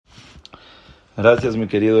Gracias, mi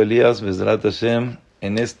querido Elías, Bezrat Hashem,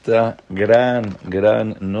 en esta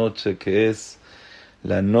gran noche que es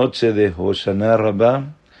la noche de Oshana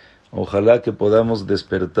Raba. Ojalá que podamos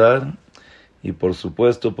despertar y, por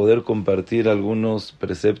supuesto, poder compartir algunos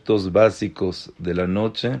preceptos básicos de la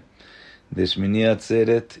noche, de Shemini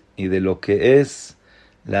Atzeret y de lo que es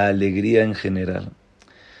la alegría en general.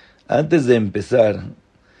 Antes de empezar,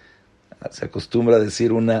 se acostumbra a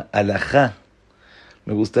decir una alajá.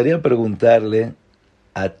 Me gustaría preguntarle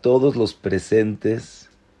a todos los presentes,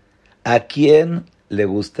 ¿a quién le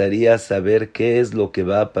gustaría saber qué es lo que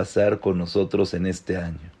va a pasar con nosotros en este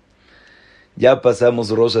año? Ya pasamos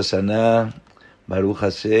Rosh Hashanah, Baruch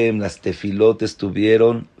Hashem, las tefilot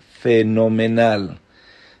estuvieron fenomenal.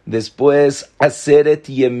 Después Atzeret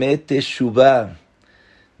Yemet Teshuvah.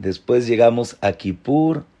 Después llegamos a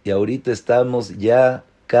Kippur y ahorita estamos ya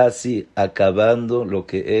casi acabando lo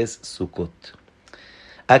que es Sukkot.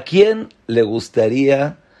 ¿A quién le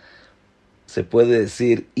gustaría, se puede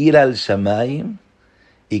decir, ir al Shamayim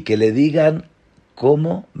y que le digan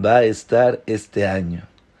cómo va a estar este año?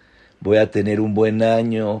 Voy a tener un buen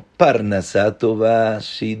año, Parnasá Tová,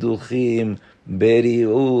 Shiduchim,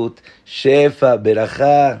 Beriut, Shefa,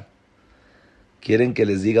 Berajá. ¿Quieren que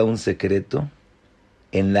les diga un secreto?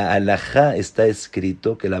 En la alajá está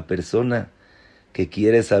escrito que la persona que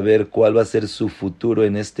quiere saber cuál va a ser su futuro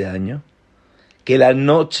en este año, que la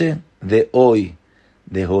noche de hoy,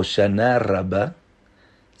 de Oshana Raba,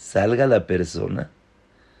 salga la persona.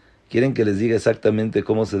 ¿Quieren que les diga exactamente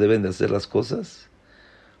cómo se deben de hacer las cosas?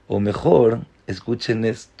 O mejor, escuchen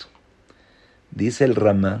esto. Dice el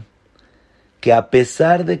Rama que a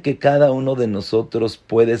pesar de que cada uno de nosotros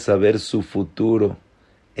puede saber su futuro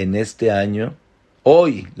en este año,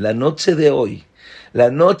 hoy, la noche de hoy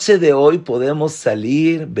podemos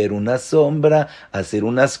salir, ver una sombra, hacer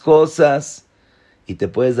unas cosas, y te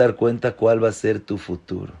puedes dar cuenta cuál va a ser tu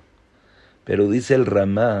futuro. Pero dice el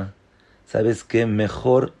Ramá, ¿sabes qué?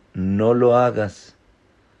 Mejor no lo hagas.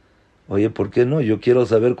 Oye, ¿por qué no? Yo quiero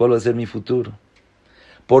saber cuál va a ser mi futuro.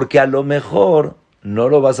 Porque a lo mejor no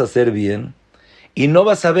lo vas a hacer bien y no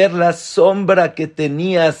vas a ver la sombra que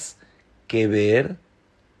tenías que ver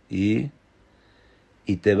y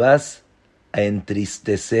te vas a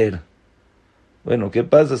entristecer. Bueno, ¿qué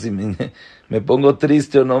pasa si me pongo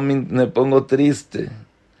triste o no me pongo triste?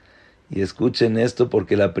 Y escuchen esto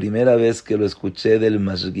porque la primera vez que lo escuché del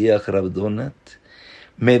Mashgiach Rabdonat,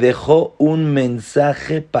 me dejó un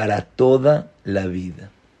mensaje para toda la vida.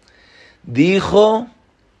 Dice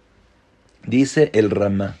el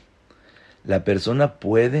Ramá, la persona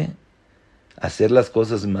puede hacer las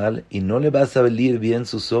cosas mal y no le va a salir bien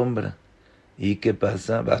su sombra. ¿Y qué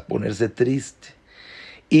pasa? Va a ponerse triste.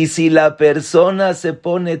 Y si la persona se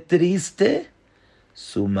pone triste,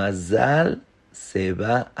 su mazal se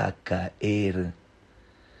va a caer.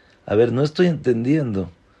 A ver, no estoy entendiendo.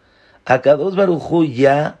 Akadosh Baruj Hu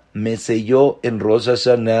ya me selló en Rosh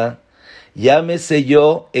Hashanah, ya me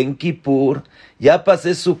selló en Kippur, ya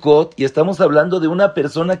pasé Sukkot, y estamos hablando de una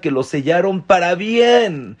persona que lo sellaron para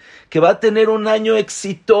bien, que va a tener un año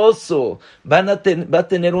exitoso, va a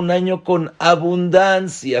tener un año con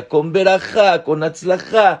abundancia, con berajá, con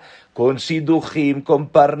atzlajá, con shiduchim, con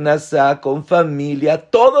parnasá, con familia,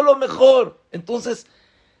 todo lo mejor. Entonces,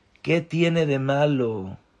 ¿qué tiene de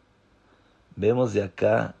malo? Vemos de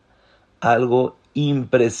acá algo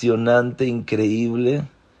impresionante, increíble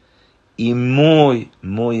y muy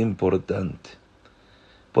importante.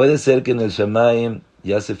 Puede ser que en el Shamayim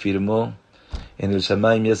ya se firmó, en el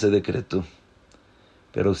Shamayim ya se decretó,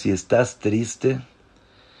 pero si estás triste,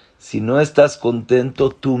 si no estás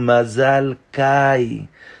contento, tu mazal cae,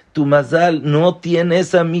 tu mazal no tiene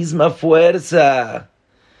esa misma fuerza.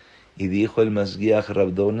 Y dijo el Mashgiach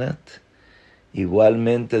Rabdonat,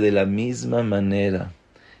 igualmente de la misma manera,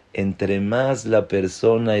 entre más la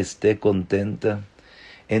persona esté contenta,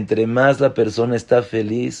 entre más la persona está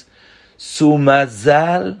feliz, su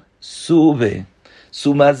mazal sube,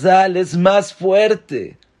 su mazal es más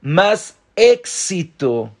fuerte, más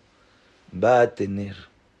éxito va a tener.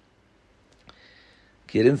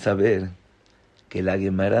 ¿Quieren saber que la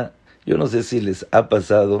Gemara, yo no sé si les ha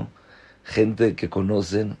pasado, gente que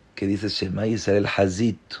conocen, que dice Shema Yisrael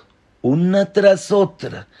Hazito, una tras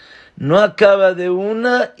otra, no acaba de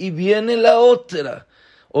una y viene la otra.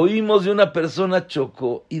 Oímos de una persona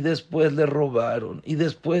chocó y después le robaron y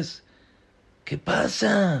después, ¿qué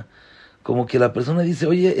pasa? Como que la persona dice,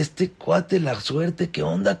 oye, este cuate, la suerte, ¿qué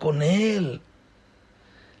onda con él?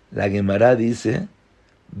 La Gemara dice,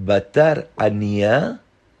 Batar Aniá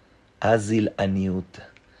Azil Aniuta.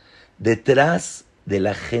 Detrás de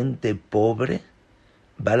la gente pobre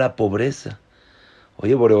va la pobreza.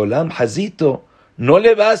 Oye, Boreolam, Hazito, ¿No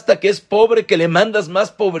le basta que es pobre que le mandas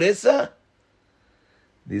más pobreza?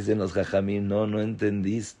 Dicen los jajamín, no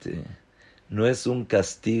entendiste. No es un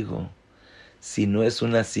castigo, sino es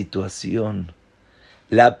una situación.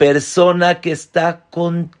 La persona que está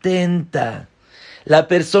contenta, la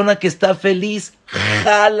persona que está feliz,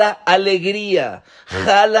 jala alegría,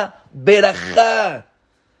 jala verajá.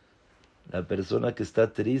 La persona que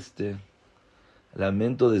está triste,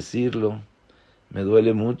 lamento decirlo, me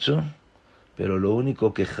duele mucho, pero lo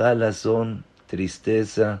único que jala son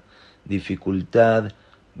tristeza, dificultad,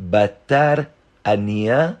 batar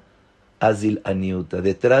aniá, azil aniuta.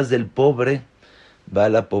 Detrás del pobre va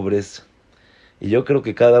la pobreza. Y yo creo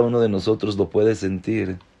que cada uno de nosotros lo puede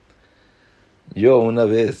sentir. Yo una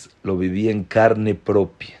vez lo viví en carne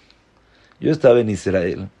propia. Yo estaba en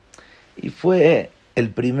Israel y fue el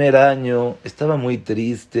primer año, estaba muy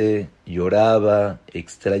triste, lloraba,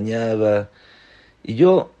 extrañaba, y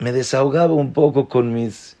yo me desahogaba un poco con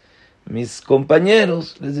mis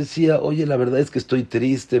compañeros. Les decía, oye, la verdad es que estoy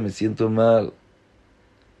triste, me siento mal.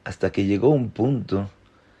 Hasta que llegó un punto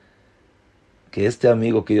que este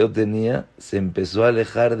amigo que yo tenía se empezó a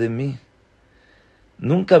alejar de mí.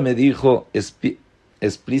 Nunca me dijo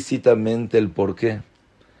explícitamente el por qué,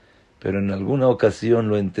 pero en alguna ocasión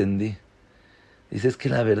lo entendí. Dice, es que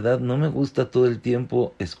la verdad no me gusta todo el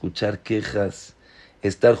tiempo escuchar quejas,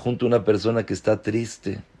 estar junto a una persona que está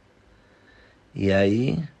triste. Y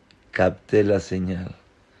ahí capté la señal.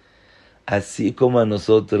 Así como a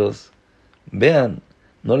nosotros, vean,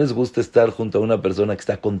 no les gusta estar junto a una persona que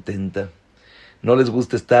está contenta, no les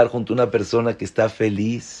gusta estar junto a una persona que está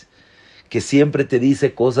feliz, que siempre te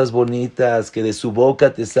dice cosas bonitas, que de su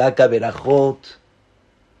boca te saca verajot.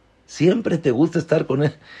 Siempre te gusta estar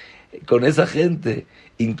con esa gente.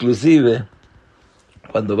 Inclusive,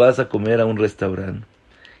 cuando vas a comer a un restaurante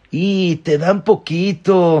y te dan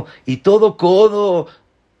poquito y todo codo,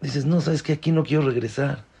 dices, no, sabes que aquí no quiero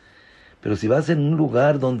regresar. Pero si vas en un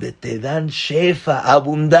lugar donde te dan shefa,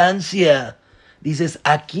 abundancia, dices,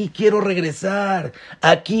 aquí quiero regresar,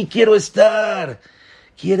 aquí quiero estar.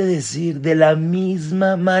 Quiere decir, de la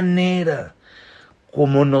misma manera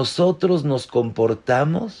como nosotros nos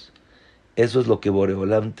comportamos, eso es lo que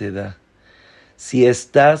Boreolam te da. Si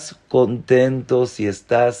estás contento, si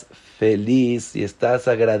estás feliz, si estás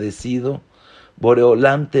agradecido,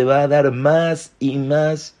 Boreolam te va a dar más y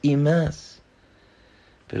más y más.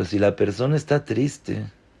 Pero si la persona está triste,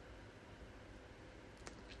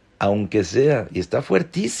 aunque sea, y está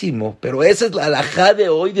fuertísimo, pero esa es la alajá de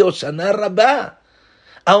hoy de Oshana Raba.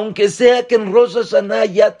 Aunque sea que en Rosh Hashanah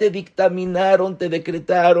ya te dictaminaron, te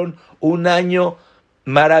decretaron un año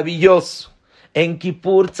maravilloso. En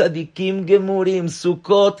Kippur, Tzadikim, Gemurim,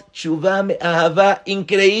 Sukkot, Tshuva, Ahava,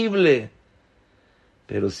 increíble.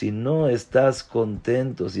 Pero si no estás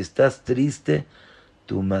contento, si estás triste,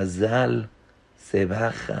 tu mazal se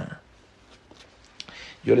baja.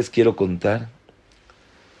 Yo les quiero contar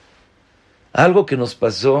algo que nos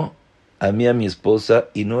pasó a mí, a mi esposa,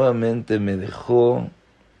 y nuevamente me dejó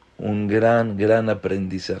un gran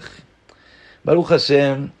aprendizaje. Baruch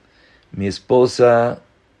Hashem, mi esposa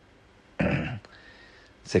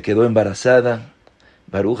se quedó embarazada.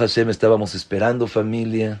 Baruch Hashem, estábamos esperando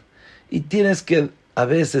familia. Y tienes que a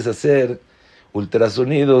veces hacer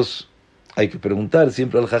ultrasonidos. Hay que preguntar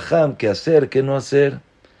siempre al jajam qué hacer, qué no hacer.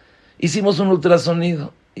 Hicimos un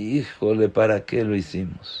ultrasonido. Híjole, ¿para qué lo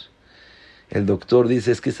hicimos? El doctor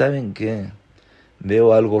dice, es que ¿saben qué?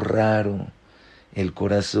 Veo algo raro. El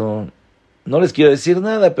corazón. No les quiero decir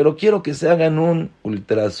nada, pero quiero que se hagan un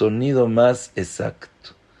ultrasonido más exacto.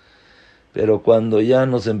 Pero cuando ya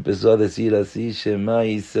nos empezó a decir así, Shema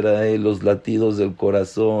Israel, los latidos del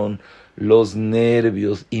corazón, los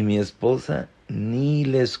nervios, y mi esposa, ni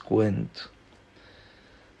les cuento.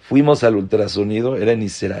 Fuimos al ultrasonido, era en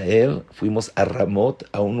Israel, fuimos a Ramot,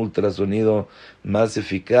 a un ultrasonido más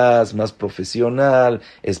eficaz, más profesional,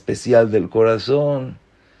 especial del corazón.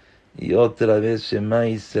 Y otra vez, Shema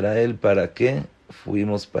Israel, ¿para qué?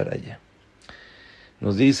 Fuimos para allá.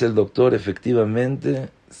 Nos dice el doctor, efectivamente,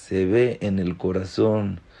 se ve en el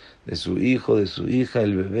corazón de su hijo, de su hija,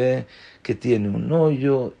 el bebé, que tiene un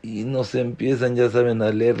hoyo, y nos empiezan, ya saben,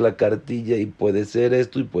 a leer la cartilla, y puede ser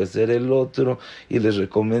esto, y puede ser el otro, y les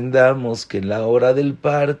recomendamos que en la hora del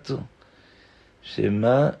parto,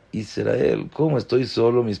 Shema Israel, ¿cómo estoy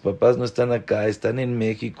solo? Mis papás no están acá, están en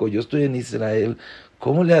México, yo estoy en Israel,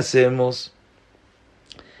 ¿cómo le hacemos?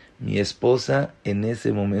 Mi esposa en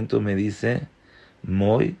ese momento me dice,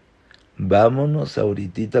 Moy, vámonos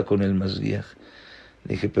ahorita con el Mashiach.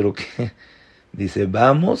 Le dije, ¿pero qué? Dice,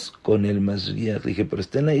 vamos con el Mashiach. Le dije, pero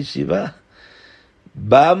está en la yeshiva.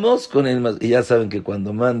 Vamos con el Mashgiach. Y ya saben que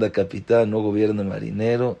cuando manda capitán no gobierna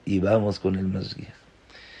marinero, y vamos con el Mashgiach.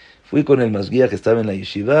 Fui con el Mashgiach que estaba en la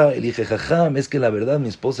yeshiva, y le dije, jajam, es que la verdad mi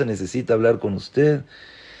esposa necesita hablar con usted.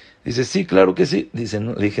 Dice, sí, claro que sí. Dice,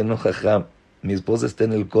 no. Le dije, no, jajam, mi esposa está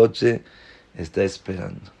en el coche, está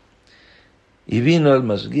esperando. Y vino el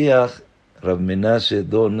Mashgiach, Rav Menashe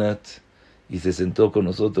Donat, y se sentó con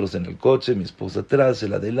nosotros en el coche, mi esposa atrás,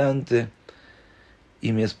 él adelante,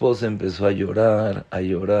 y mi esposa empezó a llorar, a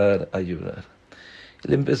llorar, a llorar.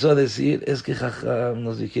 Le empezó a decir, es que jajam,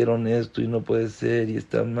 nos dijeron esto y no puede ser, y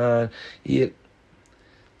está mal. Y él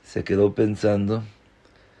se quedó pensando,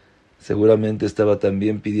 seguramente estaba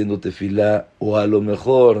también pidiendo tefilá, o a lo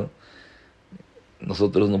mejor,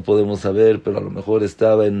 nosotros no podemos saber, pero a lo mejor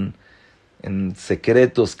estaba en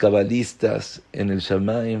secretos cabalistas en el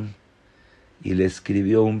Shamaim, y le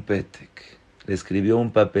escribió un petec, le escribió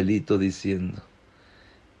un papelito diciendo,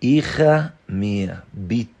 hija mía,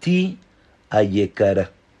 biti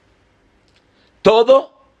ayekara,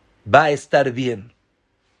 todo va a estar bien.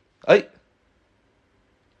 Ay,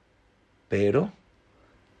 pero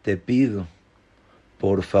te pido,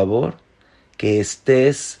 por favor, que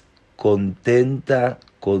estés contenta,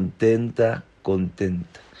 contenta,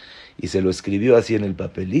 contenta. Y se lo escribió así en el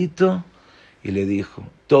papelito y le dijo,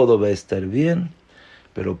 todo va a estar bien,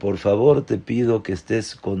 pero por favor te pido que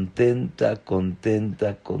estés contenta,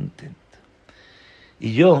 contenta, contenta.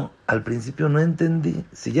 Y yo al principio no entendí.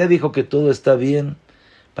 Si ya dijo que todo está bien,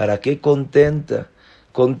 ¿para qué contenta?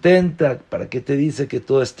 Contenta, ¿para qué te dice que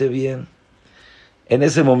todo esté bien? En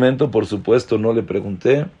ese momento, por supuesto, no le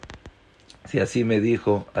pregunté. Si así me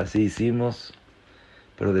dijo, así hicimos.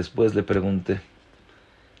 Pero después le pregunté.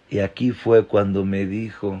 Y aquí fue cuando me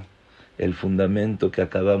dijo el fundamento que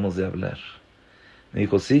acabamos de hablar. Me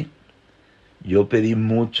dijo, sí, yo pedí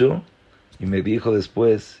mucho, y me dijo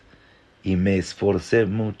después, y me esforcé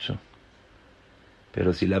mucho.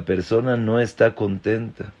 Pero si la persona no está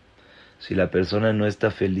contenta, si la persona no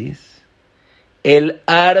está feliz, el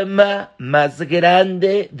arma más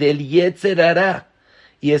grande del Yetzer Hará,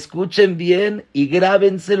 y escuchen bien y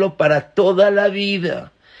grábenselo para toda la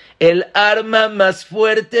vida, el arma más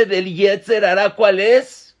fuerte del Yetzer Hará, ¿cuál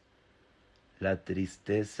es? La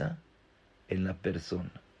tristeza en la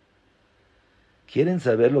persona. ¿Quieren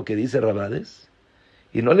saber lo que dice Rabades?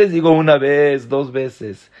 Y no les digo una vez, 2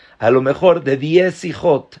 veces, a lo mejor de 10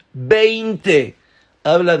 hijot, 20,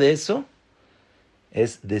 habla de eso.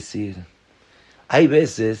 Es decir, hay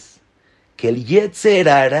veces que el Yetzer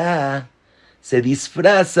Hará se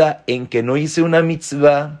disfraza en que no hice una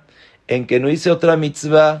mitzvah, en que no hice otra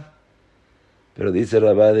mitzvah, pero dice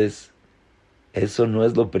Rabades, eso no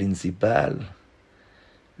es lo principal.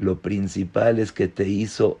 Lo principal es que te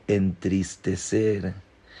hizo entristecer.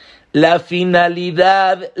 La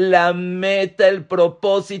finalidad, la meta, el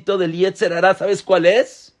propósito del Yetzer Hará, ¿sabes cuál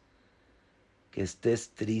es? Que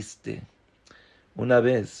estés triste. Una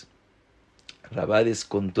vez, Rabades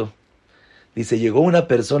contó, dice, llegó una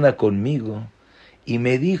persona conmigo y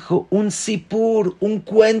me dijo un sipur, un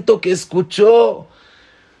cuento que escuchó,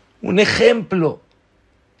 un ejemplo.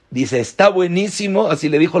 Dice, está buenísimo, así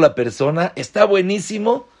le dijo la persona, está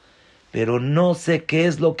buenísimo, pero no sé qué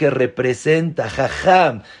es lo que representa,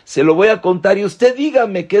 jajam, se lo voy a contar y usted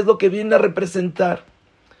dígame qué es lo que viene a representar.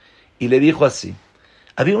 Y le dijo así,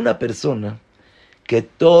 había una persona que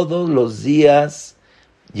todos los días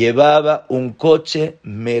llevaba un coche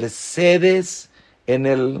Mercedes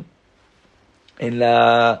en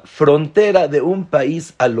la frontera de un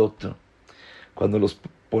país al otro. Cuando los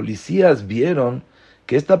policías vieron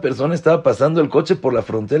que esta persona estaba pasando el coche por la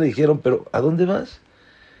frontera, le dijeron, ¿pero a dónde vas?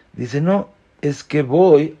 Dice, no, es que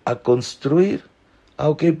voy a construir. Ah,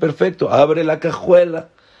 ok, perfecto. Abre la cajuela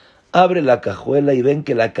y ven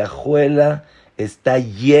que la cajuela está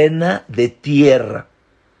llena de tierra.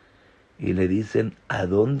 Y le dicen, ¿a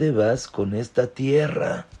dónde vas con esta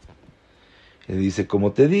tierra? Y dice,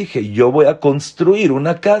 como te dije, yo voy a construir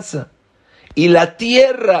una casa. Y la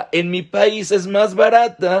tierra en mi país es más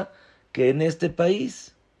barata que en este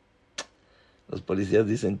país. Los policías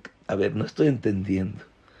dicen, a ver, no estoy entendiendo.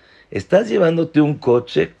 ¿Estás llevándote un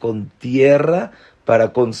coche con tierra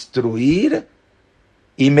para construir?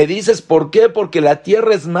 Y me dices, ¿por qué? Porque la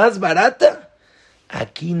tierra es más barata.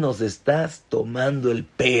 Aquí nos estás tomando el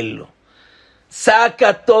pelo.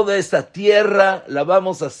 Saca toda esa tierra, la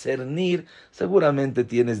vamos a cernir. Seguramente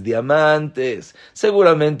tienes diamantes,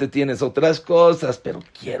 seguramente tienes otras cosas, pero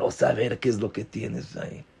quiero saber qué es lo que tienes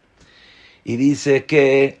ahí. Y dice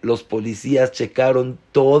que los policías checaron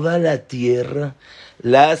toda la tierra,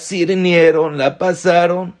 la cirnieron, la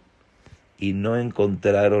pasaron y no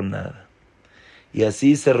encontraron nada. Y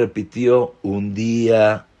así se repitió un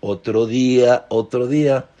día, otro día, otro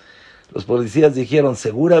día. Los policías dijeron,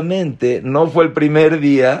 seguramente no fue el primer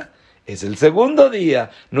día, es el segundo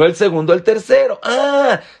día, no el segundo, el tercero.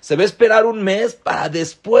 Se va a esperar un mes para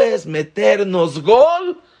después meternos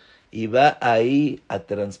gol. Y va ahí a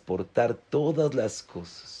transportar todas las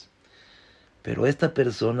cosas. Pero esta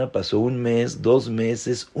persona pasó un mes, 2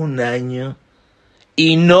 meses, un año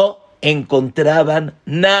y no encontraban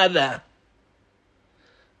nada.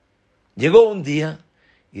 Llegó un día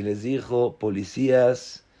y les dijo,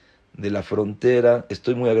 policías de la frontera,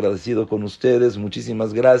 estoy muy agradecido con ustedes,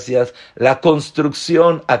 muchísimas gracias. La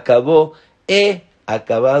construcción acabó, he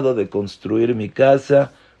acabado de construir mi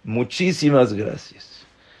casa, muchísimas gracias.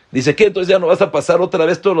 Dice, ¿qué? Entonces ya no vas a pasar otra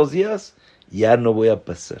vez todos los días. Ya no voy a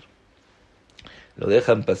pasar. Lo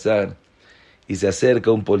dejan pasar y se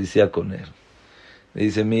acerca un policía con él. Le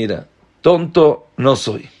dice, mira, tonto no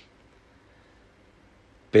soy,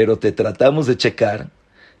 pero te tratamos de checar,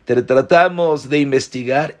 te tratamos de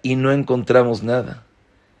investigar y no encontramos nada.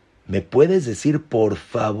 ¿Me puedes decir, por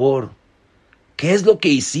favor, qué es lo que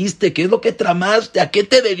hiciste? ¿Qué es lo que tramaste? ¿A qué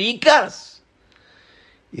te dedicas?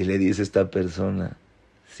 Y le dice esta persona,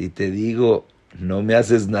 si te digo, ¿no me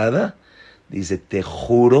haces nada? Dice, te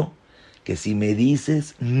juro que si me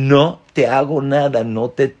dices, no te hago nada,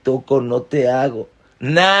 no te toco, no te hago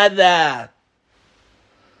nada.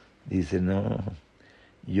 Dice, no,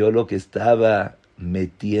 yo lo que estaba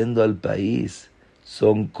metiendo al país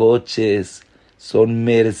son coches, son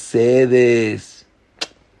Mercedes.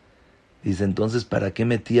 Dice, entonces, ¿para qué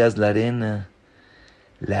metías la arena?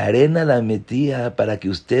 La arena la metía para que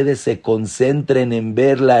ustedes se concentren en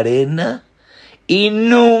ver la arena y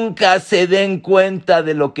nunca se den cuenta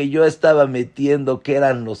de lo que yo estaba metiendo, que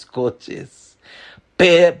eran los coches.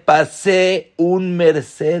 Pasé un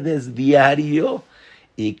Mercedes diario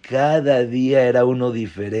y cada día era uno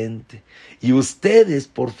diferente. Y ustedes,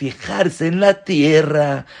 por fijarse en la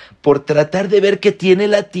tierra, por tratar de ver qué tiene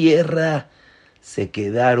la tierra, se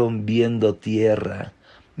quedaron viendo tierra,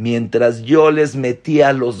 mientras yo les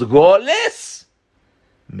metía los goles,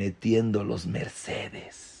 metiendo los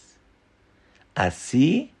Mercedes.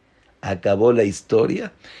 Así acabó la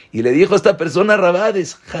historia. Y le dijo a esta persona,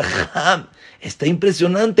 Rabades, jajam, está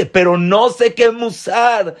impresionante, pero no sé qué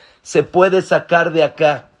musar se puede sacar de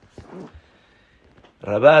acá.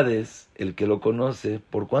 Rabades, el que lo conoce,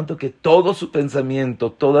 por cuanto que todo su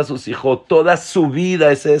pensamiento, toda sus hijos, toda su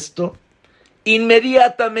vida es esto,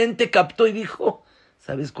 inmediatamente captó y dijo,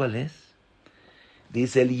 ¿sabes cuál es?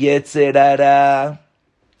 Dice, el Yetzer Hara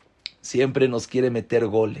siempre nos quiere meter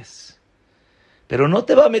goles. Pero no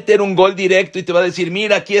te va a meter un gol directo y te va a decir,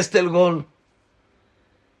 mira, aquí está el gol.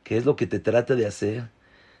 ¿Qué es lo que te trata de hacer?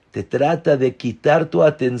 Te trata de quitar tu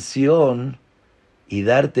atención y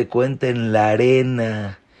darte cuenta en la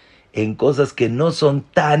arena, en cosas que no son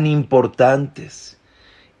tan importantes.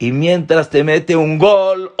 Y mientras te mete un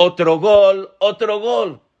gol, otro gol, otro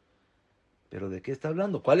gol. ¿Pero de qué está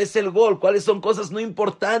hablando? ¿Cuál es el gol? ¿Cuáles son cosas no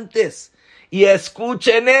importantes? Y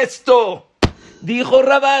escuchen esto, dijo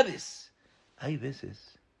Rabades. Hay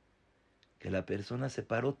veces que la persona se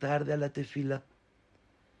paró tarde a la tefila.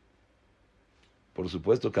 Por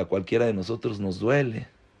supuesto que a cualquiera de nosotros nos duele.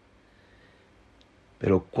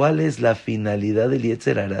 Pero ¿cuál es la finalidad del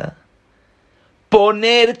Yetzer Hara?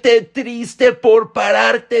 Ponerte triste por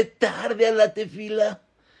pararte tarde a la tefila.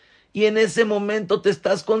 Y en ese momento te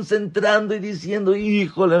estás concentrando y diciendo,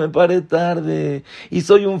 híjole, me paré tarde, y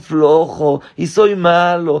soy un flojo, y soy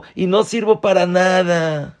malo, y no sirvo para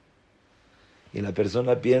nada. Y la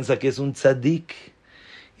persona piensa que es un tzadik,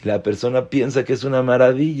 y la persona piensa que es una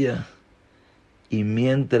maravilla. Y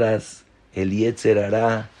mientras el Yetzer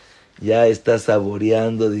Hara ya está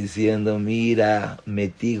saboreando, diciendo, mira,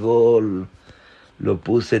 metí gol, lo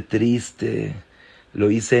puse triste, lo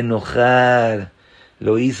hice enojar,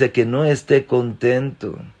 lo hice que no esté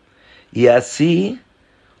contento. Y así,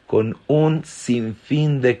 con un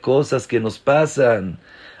sinfín de cosas que nos pasan.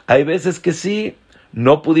 Hay veces que sí,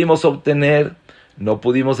 no pudimos obtener, no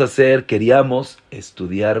pudimos hacer, queríamos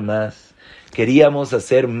estudiar más, queríamos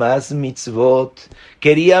hacer más mitzvot,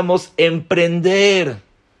 queríamos emprender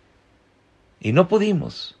y no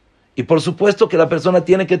pudimos. Y por supuesto que la persona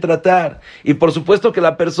tiene que tratar, y por supuesto que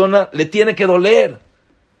la persona le tiene que doler,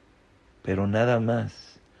 pero nada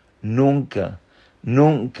más, nunca,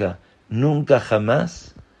 nunca, nunca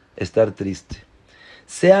jamás estar triste.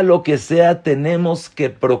 Sea lo que sea, tenemos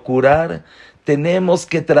que procurar, tenemos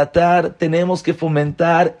que tratar, tenemos que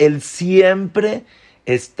fomentar el siempre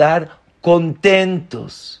estar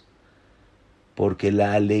contentos, porque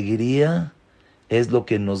la alegría es lo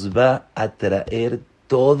que nos va a traer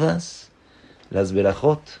todas las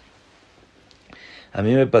verajot. A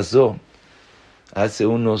mí me pasó hace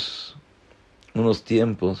unos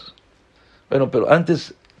tiempos. Bueno, pero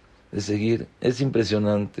antes de seguir, es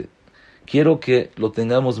impresionante. Quiero que lo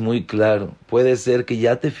tengamos muy claro. Puede ser que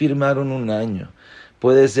ya te firmaron un año,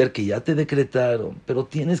 puede ser que ya te decretaron, pero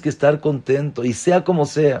tienes que estar contento, y sea como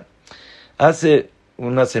sea. Hace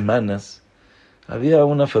unas semanas había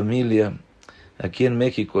una familia aquí en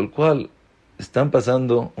México, el cual están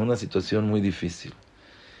pasando una situación muy difícil.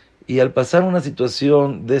 Y al pasar una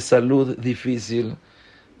situación de salud difícil,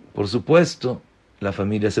 por supuesto, la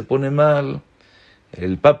familia se pone mal,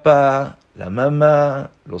 el papá, la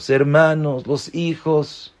mamá, los hermanos, los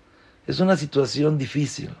hijos. Es una situación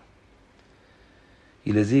difícil.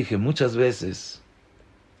 Y les dije muchas veces,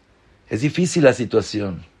 es difícil la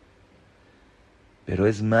situación, pero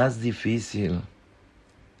es más difícil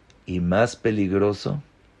y más peligroso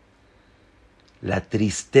la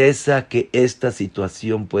tristeza que esta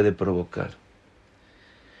situación puede provocar.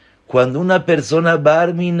 Cuando una persona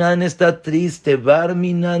barminan está triste,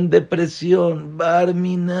 barminan depresión,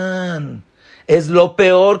 barminan, es lo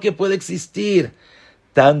peor que puede existir,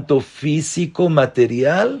 tanto físico,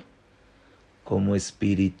 material, como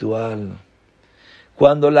espiritual.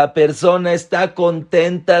 Cuando la persona está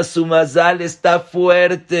contenta, su mazal está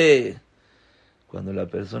fuerte. Cuando la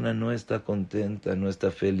persona no está contenta, no está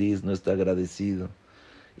feliz, no está agradecido.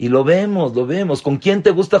 Y lo vemos. ¿Con quién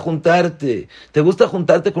te gusta juntarte? ¿Te gusta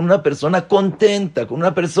juntarte con una persona contenta, con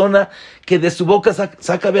una persona que de su boca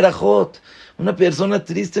saca verajot? Una persona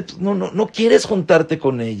triste, pues no quieres juntarte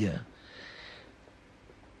con ella.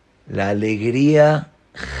 La alegría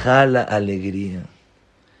jala alegría.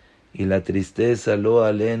 Y la tristeza, lo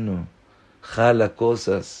aleno, jala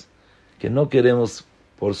cosas que no queremos,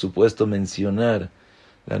 por supuesto, mencionar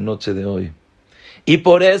la noche de hoy. Y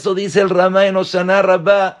por eso dice el Rama en Oshana,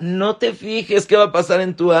 Raba, no te fijes qué va a pasar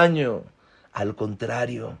en tu año. Al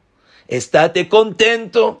contrario, estate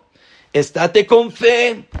contento, estate con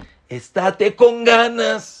fe, estate con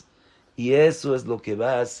ganas. Y eso es lo que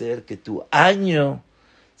va a hacer que tu año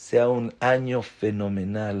sea un año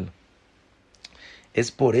fenomenal.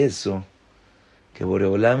 Es por eso que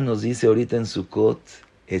Boreolam nos dice ahorita en Sukkot,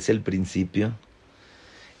 es el principio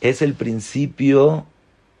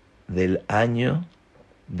del año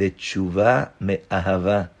de Teshuvah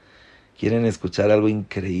Me'ahavá. ¿Quieren escuchar algo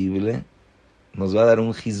increíble? Nos va a dar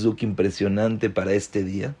un jizuk impresionante para este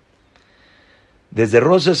día. Desde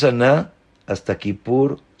Rosh Hashanah hasta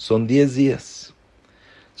Kippur son 10 días.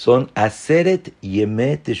 Son Atzeret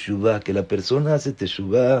Yemeh Teshuvah, que la persona hace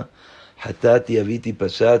Teshuvah, Hatati, Aviti,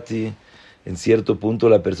 Pashati. En cierto punto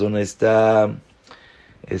la persona está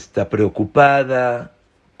preocupada,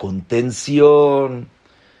 con tensión,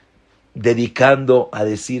 dedicando a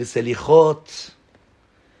decir Selijot.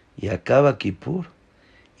 Y acaba Kippur.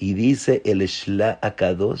 Y dice el Shla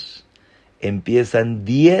Akadosh, empiezan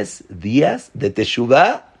 10 días de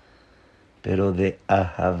Teshuvah, pero de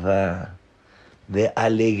Ahavá, de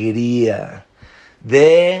alegría,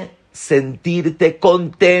 de sentirte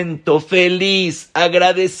contento, feliz,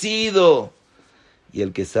 agradecido. Y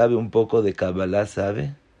el que sabe un poco de Kabbalah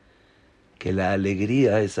sabe que la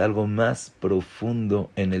alegría es algo más profundo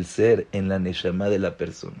en el ser, en la neshama de la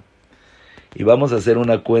persona. Y vamos a hacer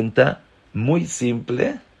una cuenta muy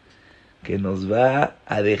simple que nos va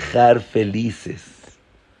a dejar felices.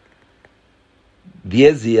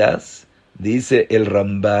 10 días, dice el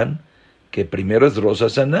Ramban, que primero es Rosh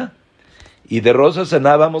Hashanah. Y de Rosh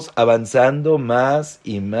Hashanah vamos avanzando más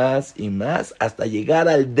y más y más hasta llegar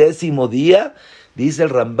al 10º día. Dice el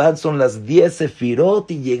Ramban, son las 10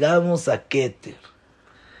 sefirot y llegamos a Keter.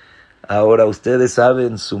 Ahora, ¿ustedes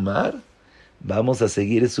saben sumar? Vamos a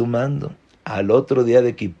seguir sumando. Al otro día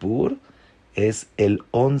de Kippur es el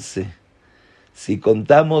 11. Si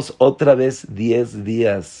contamos otra vez 10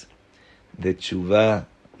 días de Teshuvah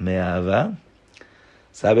Me'ahavá,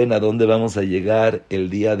 ¿saben a dónde vamos a llegar el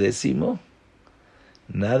día 10º?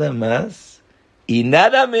 Nada más y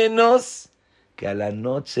nada menos que a la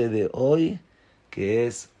noche de hoy, que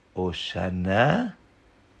es Oshana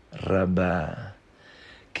Raba,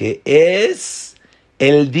 que es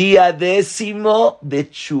el día 10º de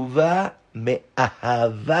Teshuvah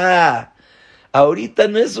Me'ahavá. Ahorita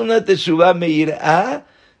no es una Teshuvah Me'irá,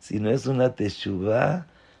 sino es una Teshuvah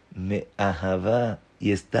Me'ahavá.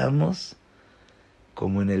 Y estamos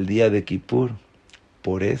como en el día de Kippur.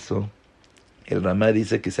 Por eso el Ramá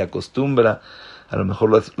dice que se acostumbra, a lo mejor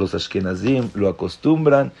los Ashkenazim lo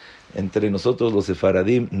acostumbran, entre nosotros los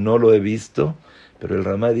Sefaradim no lo he visto, pero el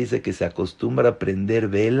Ramá dice que se acostumbra a prender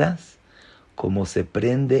velas como se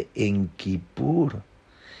prende en Kippur.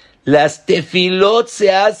 Las tefilot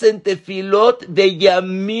se hacen tefilot de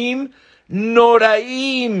Yamim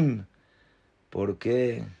Noraim. ¿Por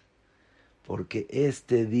qué? Porque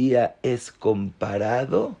este día es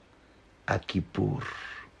comparado a Kippur.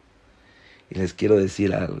 Y les quiero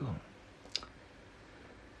decir algo.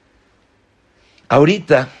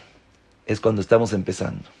 Ahorita es cuando estamos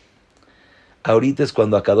empezando. Ahorita es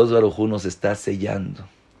cuando Akadosh Baruj Hu nos está sellando.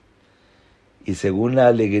 Y según la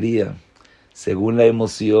alegría, según la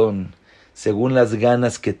emoción, según las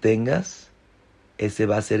ganas que tengas, ese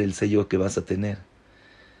va a ser el sello que vas a tener.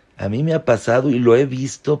 A mí me ha pasado y lo he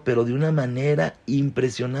visto, pero de una manera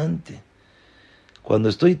impresionante. Cuando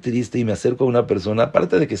estoy triste y me acerco a una persona,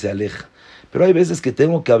 aparte de que se aleja, pero hay veces que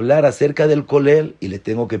tengo que hablar acerca del colel y le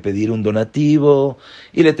tengo que pedir un donativo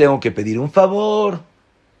y le tengo que pedir un favor.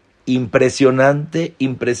 Impresionante,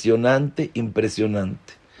 impresionante,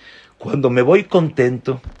 impresionante. Cuando me voy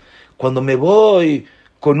contento, cuando me voy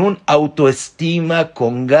con un autoestima,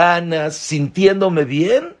 con ganas, sintiéndome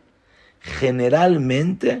bien,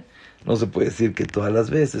 generalmente, no se puede decir que todas las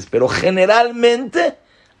veces, pero generalmente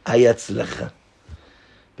hay atzlaja.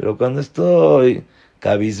 Pero cuando estoy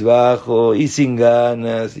cabizbajo y sin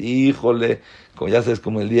ganas, híjole, como ya sabes,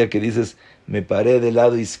 como el día que dices, me paré del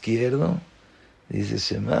lado izquierdo, dices,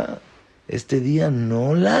 Shema, este día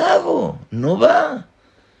no la hago, no va.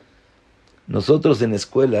 Nosotros en la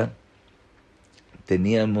escuela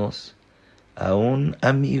teníamos a un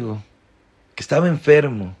amigo que estaba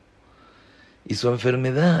enfermo y su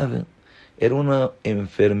enfermedad era una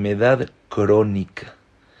enfermedad crónica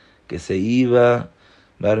que se iba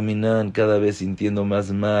Barminan cada vez sintiendo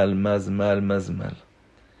más mal, más mal, más mal.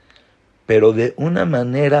 Pero de una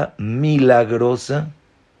manera milagrosa,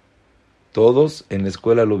 todos en la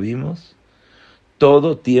escuela lo vimos,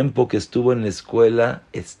 todo tiempo que estuvo en la escuela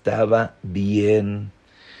estaba bien.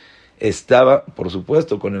 Estaba, por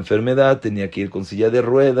supuesto, con enfermedad, tenía que ir con silla de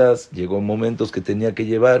ruedas, llegó momentos que tenía que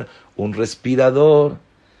llevar un respirador,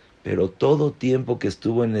 pero todo tiempo que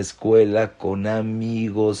estuvo en la escuela, con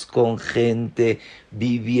amigos, con gente,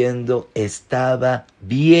 viviendo, estaba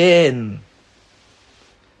bien.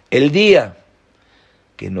 El día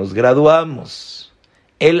que nos graduamos,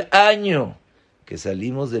 el año que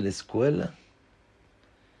salimos de la escuela,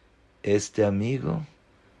 este amigo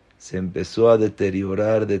se empezó a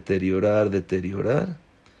deteriorar,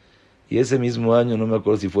 y ese mismo año, no me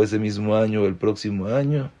acuerdo si fue ese mismo año o el próximo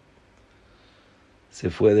año, se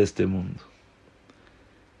fue de este mundo.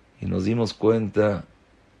 Y nos dimos cuenta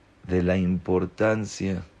de la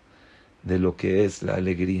importancia de lo que es la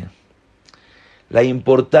alegría. La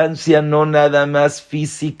importancia no nada más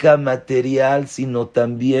física, material, sino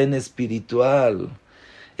también espiritual.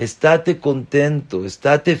 Estate contento,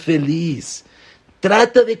 estate feliz,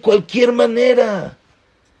 trata de cualquier manera.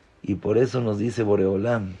 Y por eso nos dice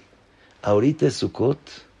Boreolam, ahorita es Sukkot,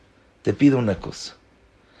 te pido una cosa.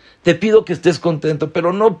 Te pido que estés contento,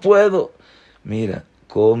 pero no puedo. Mira,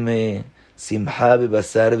 come, simha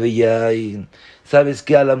bebasar beyain. ¿Sabes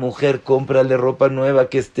qué? A la mujer cómprale ropa nueva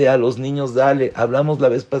que esté, a los niños dale. Hablamos la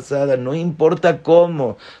vez pasada, no importa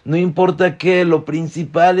cómo, no importa qué, lo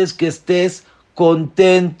principal es que estés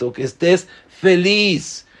contento, que estés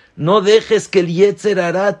feliz. No dejes que el Yetzer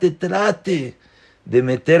Hará te trate de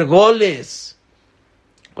meter goles.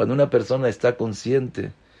 Cuando una persona está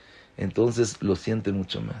consciente, entonces lo siente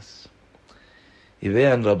mucho más. Y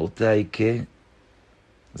vean, Rabotai, que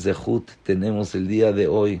Zehut tenemos el día de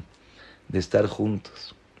hoy de estar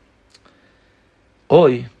juntos.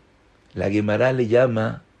 Hoy, la Gemara le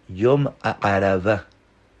llama Yom HaAravá.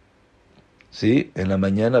 ¿Sí? En la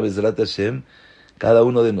mañana, Bezrat Hashem, cada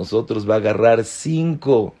uno de nosotros va a agarrar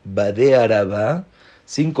 5 Badé Aravá,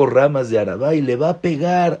 5 ramas de Aravá, y le va a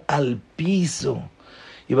pegar al piso.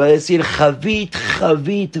 Y va a decir, Javit,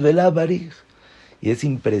 Javit, Velá Barij. Y es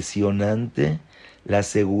impresionante la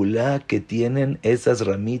segulá que tienen esas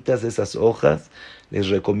ramitas, esas hojas. Les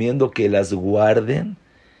recomiendo que las guarden.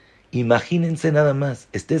 Imagínense nada más,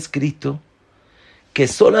 está escrito que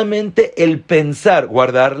solamente el pensar,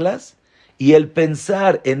 guardarlas, y el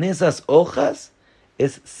pensar en esas hojas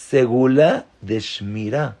es segulá de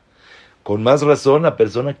Shmirá. Con más razón la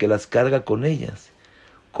persona que las carga con ellas.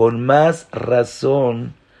 Con más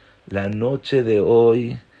razón la noche de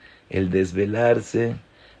hoy, el desvelarse,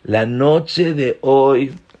 la noche de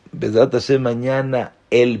hoy, Bezrat Hashem, mañana,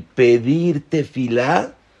 el pedir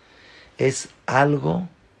tefilá, es algo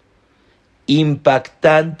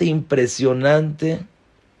impactante, impresionante.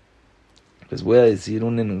 Les voy a decir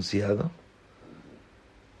un enunciado.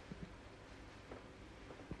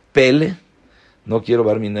 Pele, no quiero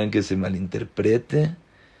barminar que se malinterprete,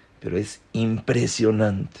 pero es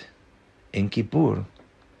impresionante. En Kippur,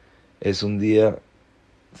 Es un día,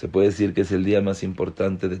 se puede decir que es el día más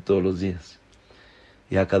importante de todos los días.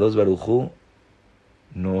 Y Akadosh Baruj Hu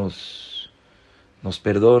nos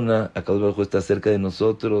perdona, Akadosh Baruj Hu está cerca de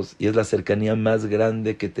nosotros y es la cercanía más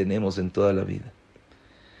grande que tenemos en toda la vida.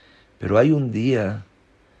 Pero hay un día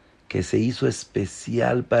que se hizo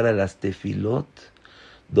especial para las tefilot,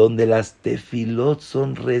 donde las tefilot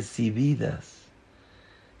son recibidas.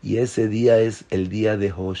 Y ese día es el día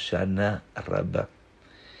de Oshana Raba,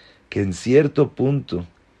 que en cierto punto,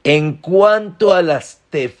 en cuanto a las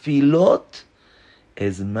tefilot,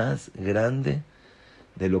 es más grande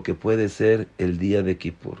de lo que puede ser el día de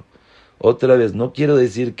Kippur. Otra vez, no quiero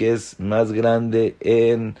decir que es más grande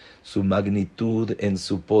en su magnitud, en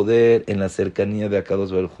su poder, en la cercanía de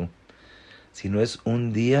Akadosh Baruj Hu, sino es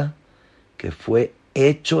un día que fue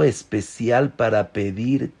hecho especial para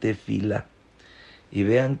pedir tefilá. Y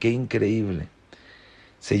vean qué increíble.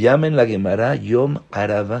 Se llama en la Gemara Yom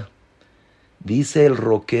Arava. Dice el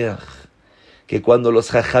Rokeach que cuando los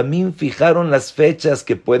Jajamín fijaron las fechas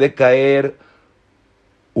que puede caer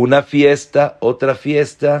una fiesta, otra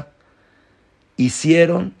fiesta,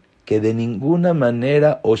 hicieron que de ninguna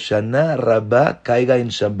manera Oshana Raba caiga en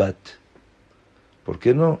Shabbat. ¿Por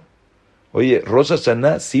qué no? Oye, Rosh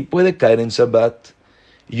Hashanah sí puede caer en Shabbat.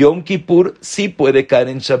 Yom Kippur sí puede caer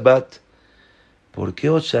en Shabbat. ¿Por qué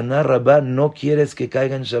Oshana Raba no quieres que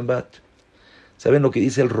caiga en Shabbat? ¿Saben lo que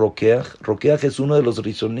dice el Rokeach? Rokeach es uno de los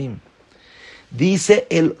Rishonim. Dice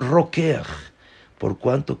el Rokeach, por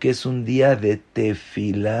cuanto que es un día de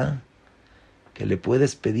tefilá, que le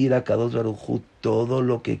puedes pedir a Kadosh Baruj Hu todo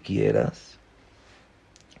lo que quieras.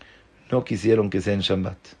 No quisieron que sea en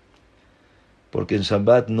Shabbat, porque en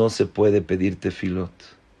Shabbat no se puede pedir tefilot.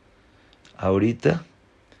 Ahorita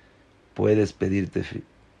puedes pedir tefilot.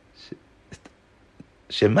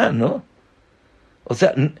 Shema, ¿no? O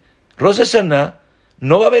sea, Rosh Hashanah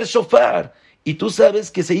no va a haber shofar. Y tú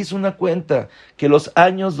sabes que se hizo una cuenta, que los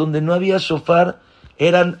años donde no había shofar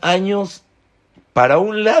eran años para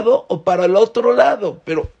un lado o para el otro lado.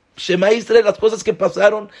 Pero Shema Israel, las cosas que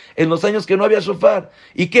pasaron en los años que no había shofar.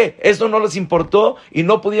 ¿Y qué? Eso no les importó y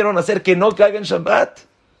no pudieron hacer que no caiga en Shabbat.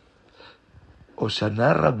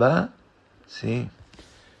 Oshana Rabá, sí,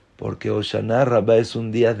 porque Oshana Rabá es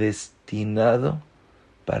un día destinado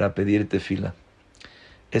para pedir tefila.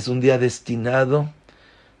 Es un día destinado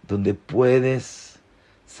donde puedes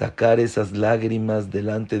sacar esas lágrimas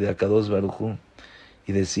delante de Akadosh Baruj Hu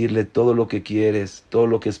y decirle todo lo que quieres, todo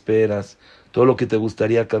lo que esperas, todo lo que te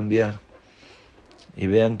gustaría cambiar. Y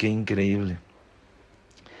vean qué increíble.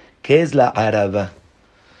 ¿Qué es la Araba?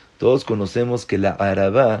 Todos conocemos que la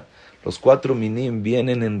Araba, los 4 minim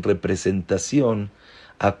vienen en representación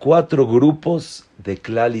a 4 grupos de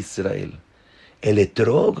Klal Israel. El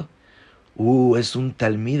Etrog, es un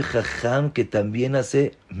Talmid Jajam que también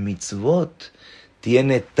hace mitzvot.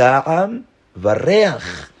 Tiene ta'am varreach.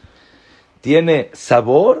 Tiene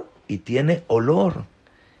sabor y tiene olor.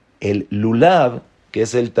 El lulav, que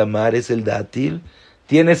es el tamar, es el dátil,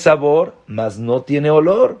 tiene sabor, mas no tiene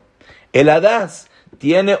olor. El hadas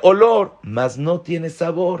tiene olor, mas no tiene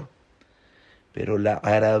sabor. Pero la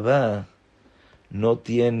arabá no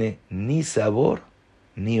tiene ni sabor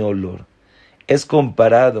ni olor. Es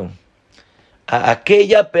comparado a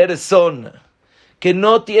aquella persona que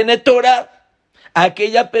no tiene Torah, a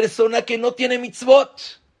aquella persona que no tiene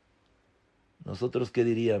mitzvot. ¿Nosotros qué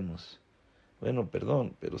diríamos? Bueno,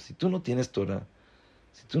 perdón, pero si tú no tienes Torah,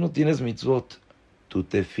 si tú no tienes mitzvot, tu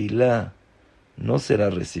tefilá no será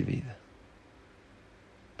recibida.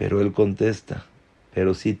 Pero él contesta,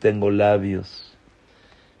 pero sí tengo labios,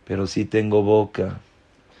 pero sí tengo boca,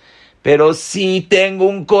 pero sí tengo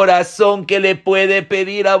un corazón que le puede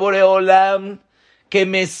pedir a Boreolam que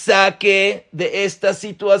me saque de esta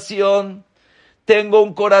situación. Tengo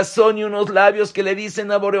un corazón y unos labios que le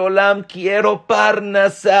dicen a Boreolam, quiero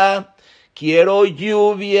parnasá, quiero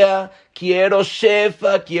lluvia, quiero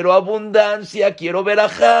shefa, quiero abundancia, quiero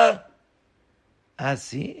verajá. ¿Ah,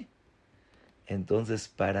 sí? Entonces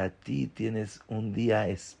para ti tienes un día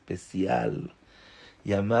especial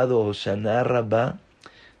llamado Oshana Rabá,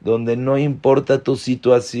 donde no importa tu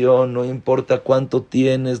situación, no importa cuánto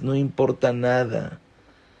tienes, no importa nada.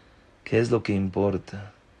 ¿Qué es lo que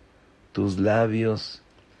importa? Tus labios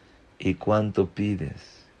y cuánto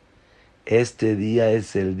pides. Este día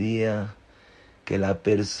es el día que la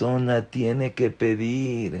persona tiene que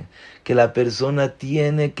pedir, que la persona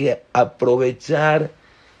tiene que aprovechar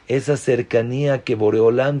esa cercanía que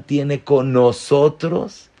Boreolam tiene con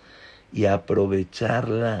nosotros y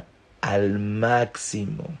aprovecharla al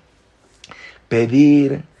máximo.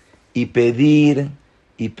 Pedir y pedir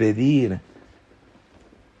y pedir.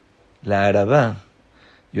 La Arabá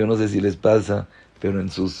Yo no sé si les pasa, pero en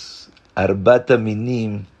sus Arbata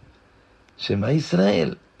Minim, Shema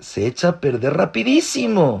Israel se echa a perder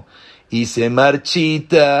rapidísimo y se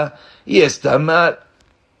marchita y está mal.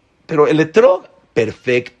 Pero el etrog,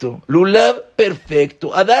 perfecto. Lulav,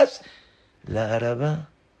 perfecto. Adash, la Raba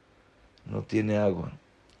no tiene agua.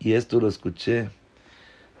 Y esto lo escuché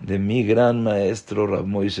de mi gran maestro Rab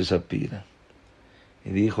Moishe Shapira. Y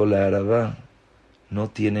dijo, la Raba no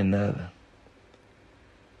tiene nada.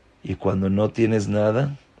 Y cuando no tienes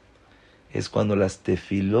nada, es cuando las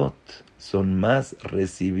tefilot son más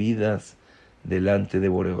recibidas delante de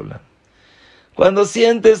Boreola. Cuando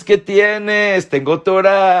sientes que tienes, tengo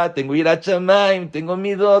Torah, tengo Yirat Shamayim, tengo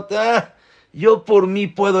Midot, yo por mí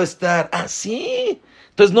puedo estar. ¿Sí?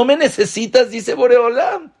 Entonces no me necesitas, dice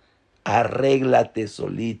Boreola. Arréglate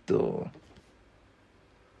solito.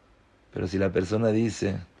 Pero si la persona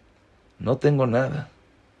dice, no tengo nada,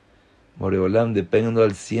 Boreolam dependo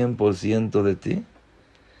al 100% de ti,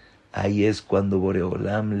 ahí es cuando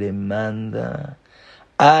Boreolam le manda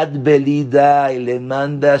Adbelida, y le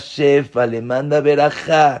manda Shefa, le manda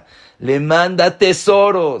Berajá, le manda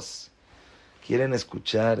tesoros. ¿Quieren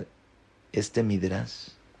escuchar este Midrash?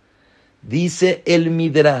 Dice el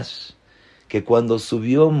Midrash que cuando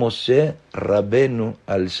subió Moshe Rabenu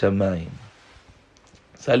al Shamayim,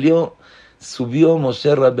 subió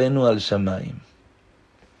Moshe Rabenu al Shamayim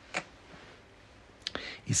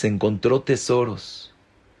y se encontró tesoros.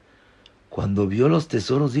 Cuando vio los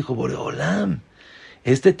tesoros dijo, Boreolam,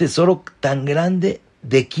 este tesoro tan grande,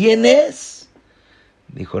 ¿de quién es?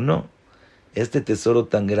 Dijo, no, este tesoro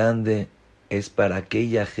tan grande es para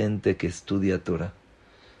aquella gente que estudia Torah.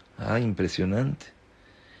 Impresionante.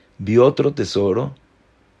 Vio otro tesoro,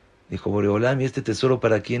 dijo, Boreolam, ¿y este tesoro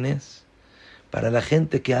para quién es? Para la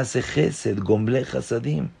gente que hace Gesed, Gomble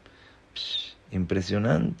Hasadim.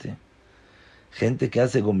 Impresionante. Gente que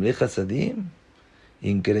hace Gomble Hasadim.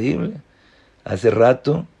 Increíble. Hace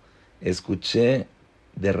rato escuché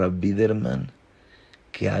de Rab Biderman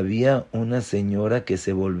que había una señora que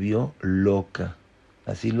se volvió loca,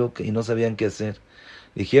 así loca, y no sabían qué hacer.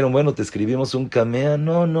 Dijeron, bueno, te escribimos un camea.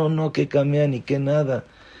 No, qué camea ni qué nada.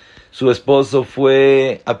 Su esposo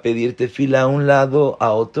fue a pedirte fila a un lado,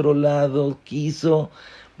 a otro lado, quiso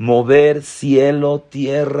mover cielo,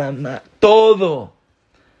 tierra, mar, todo,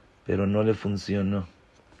 pero no le funcionó.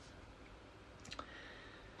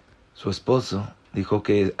 Su esposo dijo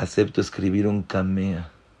que acepto escribir un camea.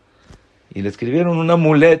 Y le escribieron un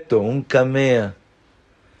amuleto, un camea.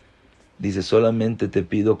 Dice, solamente te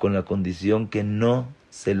pido con la condición que no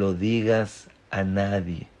se lo digas a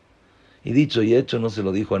nadie. Y dicho y hecho, no se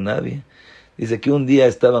lo dijo a nadie. Dice que un día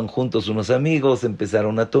estaban juntos unos amigos,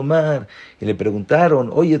 empezaron a tomar y le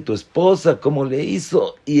preguntaron, oye, tu esposa, ¿cómo le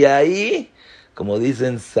hizo? Y ahí, como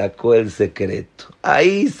dicen, sacó el secreto.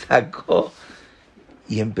 Ahí sacó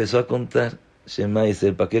y empezó a contar. Shema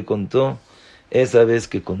dice, ¿para qué contó? Esa vez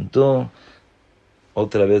que contó,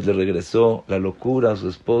 otra vez le regresó la locura a su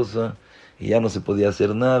esposa y ya no se podía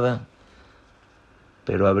hacer nada.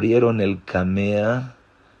 Pero abrieron el camea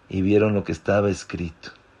y vieron lo que estaba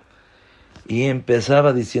escrito. Y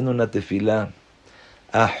empezaba diciendo una tefilá,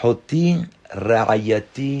 Ahoti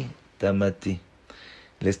Ra'ayati Tamati.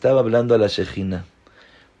 Le estaba hablando a la Shejina.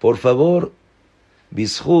 Por favor,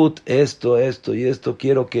 Bishut, esto y esto,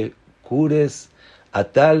 quiero que cures a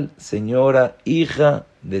tal señora, hija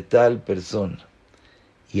de tal persona.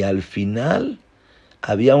 Y al final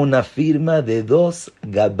había una firma de 2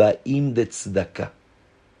 Gabaim de Tzedakah.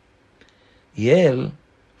 Y él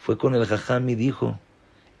fue con el Jajam y dijo,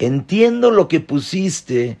 entiendo lo que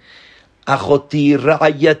pusiste, Ajoti,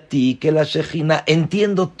 Ra'ayati, que la Shejina,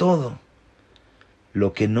 entiendo todo.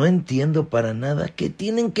 Lo que no entiendo para nada, ¿qué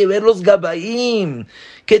tienen que ver los Gabaim?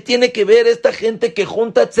 ¿Qué tiene que ver esta gente que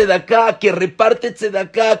junta tzedaká, que reparte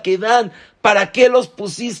tzedaká, que dan? ¿Para qué los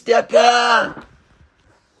pusiste acá?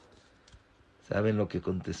 ¿Saben lo que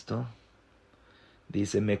contestó?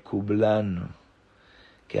 Dice Mekublano,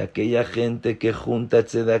 que aquella gente que junta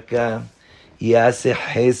tzedaká y hace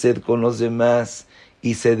hesed con los demás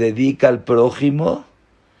y se dedica al prójimo,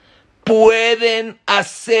 pueden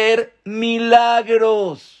hacer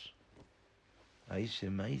milagros. Ay,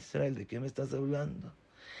 Shema Israel, ¿de qué me estás hablando?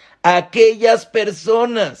 Aquellas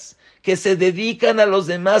personas que se dedican a los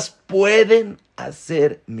demás pueden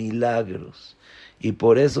hacer milagros. Y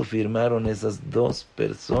por eso firmaron esas 2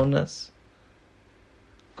 personas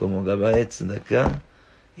como Gabaet de acá,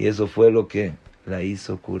 y eso fue lo que la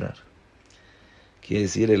hizo curar. Quiere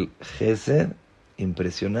decir el Gesed,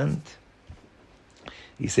 impresionante.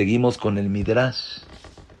 Y seguimos con el Midrash.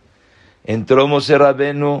 Entró Moshe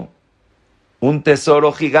Rabenu, un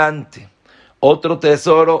tesoro gigante. otro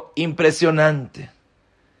tesoro impresionante.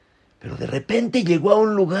 Pero de repente llegó a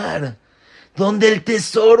un lugar donde el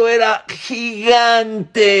tesoro era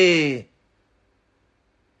gigante.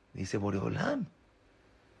 Dice Boreolam,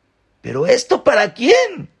 ¿pero esto para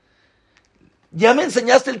quién? Ya me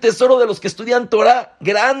enseñaste el tesoro de los que estudian Torah,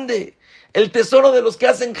 grande. El tesoro de los que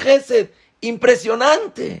hacen Gesed,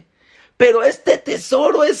 impresionante. Pero este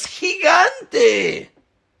tesoro es gigante.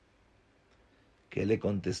 ¿Qué le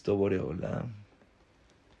contestó Boreolam?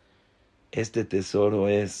 Este tesoro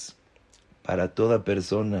es para toda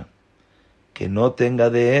persona que no tenga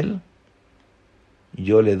de él,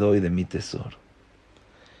 yo le doy de mi tesoro.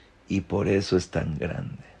 Y por eso es tan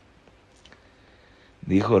grande.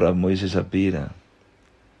 Dijo Rab Moishe Shapira,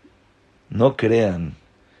 no crean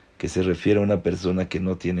que se refiere a una persona que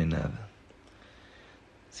no tiene nada,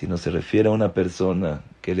 sino se refiere a una persona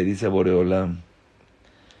que le dice a Boreolam,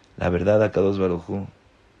 la verdad, Akadosh Baruj Hu,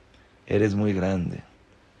 eres muy grande,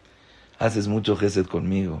 haces mucho gesed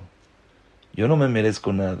conmigo, yo no me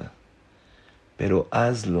merezco nada, pero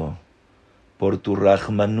hazlo por tu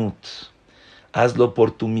Rahmanut, hazlo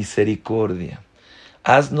por tu misericordia,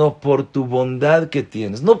 hazlo por tu bondad que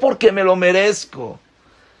tienes, no porque me lo merezco.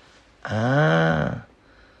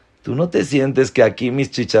 Tú no te sientes que aquí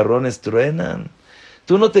mis chicharrones truenan,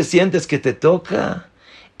 tú no te sientes que te toca.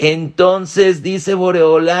 Entonces dice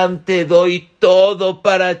Boreolam, te doy todo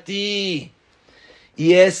para ti.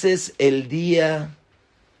 Y ese es el día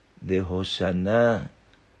de Oshana,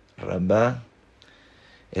 Raba,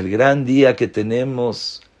 el gran día que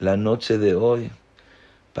tenemos la noche de hoy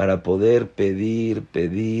para poder pedir,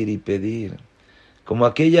 pedir y pedir. Como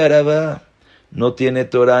aquella Raba no tiene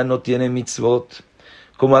Torah, no tiene mitzvot.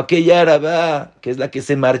 Como aquella Raba, que es la que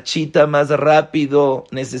se marchita más rápido,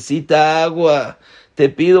 necesita agua. Te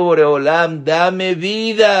pido, Boreolam, dame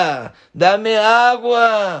vida, dame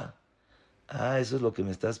agua. ¿Eso es lo que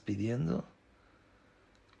me estás pidiendo?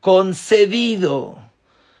 Concedido.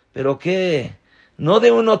 ¿Pero qué? No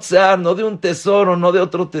de un otzar, no de un tesoro, no de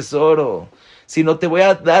otro tesoro, sino te voy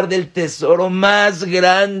a dar del tesoro más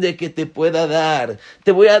grande que te pueda dar.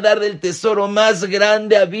 Te voy a dar del tesoro más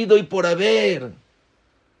grande habido y por haber.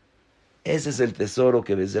 Ese es el tesoro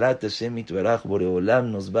que Bezrat Hashem Yitbaraj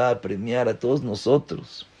Boreolam nos va a premiar a todos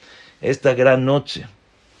nosotros esta gran noche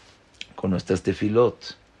con nuestras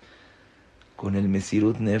tefilot, con el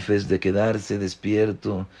Mesirut Nefesh de quedarse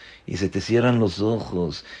despierto y se te cierran los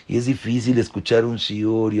ojos y es difícil escuchar un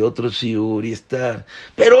shiur y otro shiur y estar,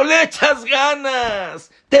 pero le echas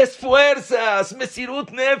ganas, te esfuerzas,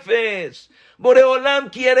 Mesirut Nefesh.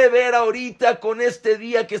 Boreolam quiere ver ahorita con este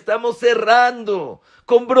día que estamos cerrando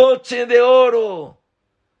con broche de oro.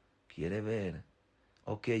 Quiere ver,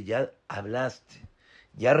 ok, ya hablaste,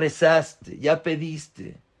 ya rezaste, ya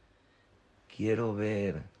pediste. Quiero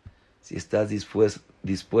ver si estás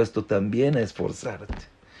dispuesto también a esforzarte.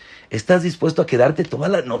 ¿Estás dispuesto a quedarte toda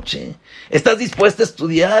la noche? ¿Estás dispuesto a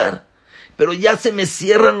estudiar? Pero ya se me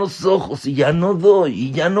cierran los ojos y ya no doy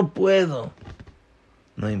y ya no puedo.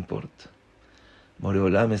 No importa.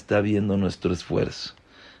 Boreolam está viendo nuestro esfuerzo.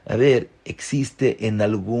 A ver, ¿existe en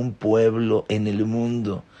algún pueblo en el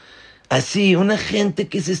mundo así una gente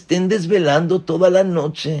que se estén desvelando toda la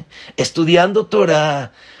noche, estudiando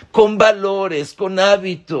Torah, con valores, con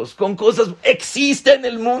hábitos, con cosas? ¿Existe en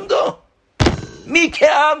el mundo? Mi que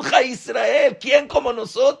amja Israel, ¿quién como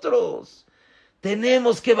nosotros?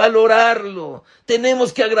 Tenemos que valorarlo,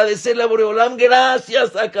 tenemos que agradecerle a Boreolam,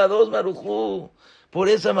 gracias a Kadosh Baruj Hu, por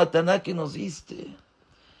esa mataná que nos diste.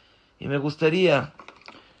 Y me gustaría,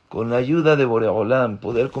 con la ayuda de Boreolam,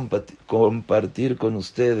 poder compartir con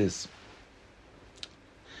ustedes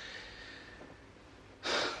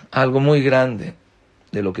algo muy grande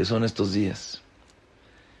de lo que son estos días.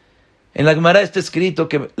 En la Gemara está escrito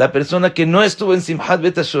que la persona que no estuvo en Simchat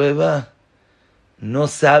Bet HaShoeva no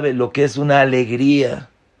sabe lo que es una alegría.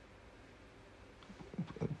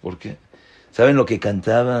 ¿Por qué? ¿Saben lo que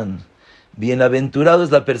cantaban? Bienaventurado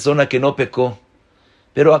es la persona que no pecó.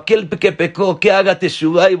 Pero aquel que pecó, que haga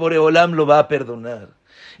teshuvá y Boreolam lo va a perdonar.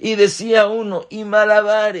 Y decía uno, y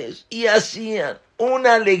malabares, y hacían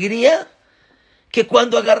una alegría que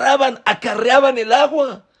cuando acarreaban el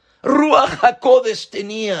agua, Ruach HaKodesh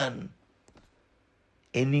tenían.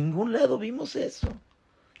 En ningún lado vimos eso.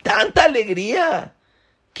 ¡Tanta alegría!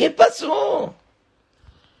 ¿Qué pasó?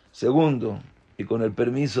 Segundo, y con el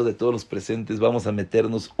permiso de todos los presentes, vamos a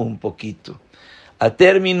meternos un poquito a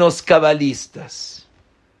términos cabalistas.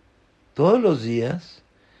 Todos los días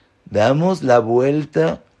damos la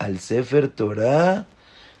vuelta al Sefer Torah,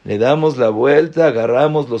 le damos la vuelta,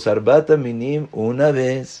 agarramos los Arbat Aminim una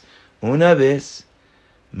vez,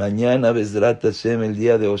 Mañana, Bezrat Hashem, el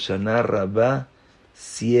día de Oshana Raba,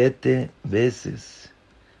 7 veces.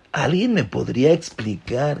 ¿Alguien me podría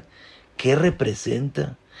explicar qué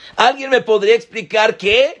representa? ¿Alguien me podría explicar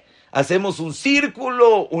qué? Hacemos un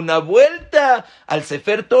círculo, una vuelta al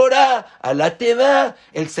Sefer Torah, a la Teva,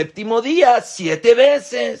 el séptimo día, 7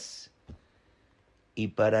 veces. Y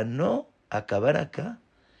para no acabar acá,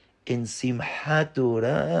 en Simchat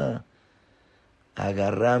Torah,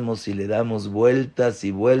 agarramos y le damos vueltas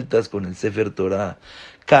y vueltas con el Sefer Torah,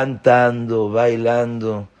 cantando,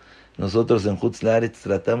 bailando. Nosotros en Hutz Laaretz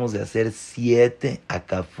tratamos de hacer 7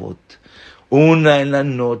 akafot. Una en la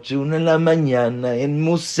noche, una en la mañana, en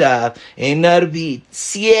Musaf, en Arbit,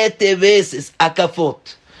 7 veces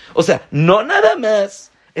akafot. O sea, no nada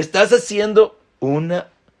más estás haciendo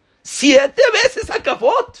 7 veces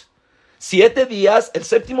akafot. 7 días, el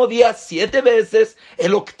séptimo día 7 veces,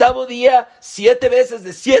 el octavo día 7 veces,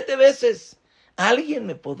 de 7 veces. ¿Alguien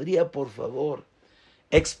me podría, por favor,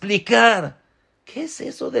 explicar qué es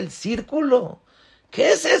eso del círculo?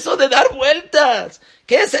 ¿Qué es eso de dar vueltas?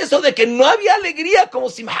 ¿Qué es eso de que no había alegría como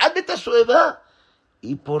Simchat Betashueva?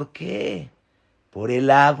 ¿Y por qué? ¿Por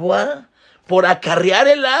el agua? ¿Por acarrear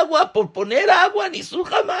el agua? ¿Por poner agua en Isu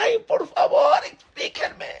Hamayim? Por favor,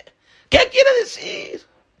 explíquenme. ¿Qué quiere decir?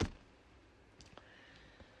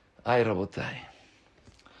 Ay, Rabotai,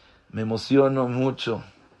 me emociono mucho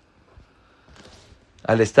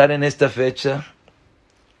al estar en esta fecha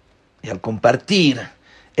y al compartir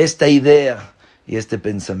esta idea y este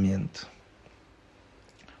pensamiento.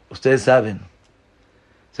 Ustedes saben,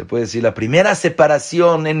 se puede decir, la primera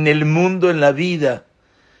separación en el mundo, en la vida,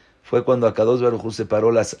 fue cuando Akadosh Baruj Hu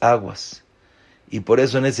separó las aguas. Y por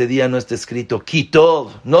eso en ese día no está escrito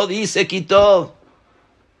Kitov, no dice Kitov.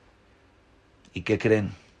 ¿Y qué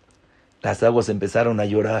creen? Las aguas empezaron a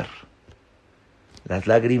llorar. Las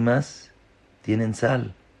lágrimas tienen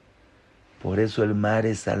sal. Por eso el mar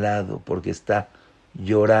es salado, porque está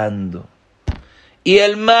llorando. Y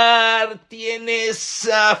el mar tiene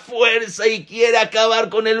esa fuerza y quiere acabar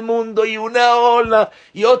con el mundo, y una ola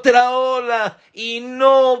y otra ola, y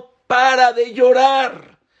no para de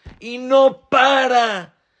llorar, y no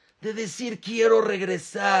para de decir quiero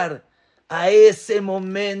regresar a ese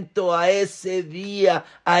momento, a ese día,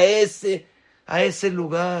 a ese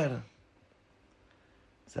lugar.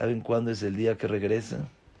 ¿Saben cuándo es el día que regresa?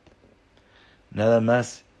 Nada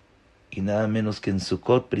más y nada menos que en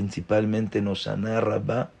Sukkot, principalmente en Oshana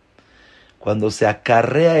Raba, cuando se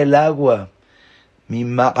acarrea el agua, mi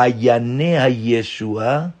ma'ayanea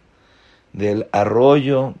Yeshua, del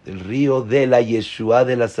arroyo, del río, de la Yeshua,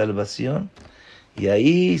 de la salvación, y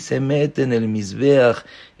ahí se mete en el Mizbeach,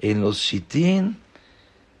 en los Shitín,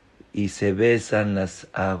 y se besan las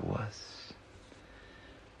aguas.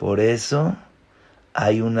 Por eso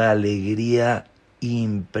hay una alegría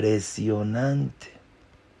impresionante.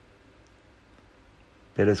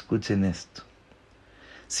 Pero escuchen esto.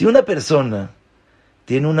 Si una persona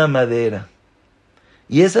tiene una madera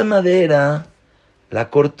y esa madera la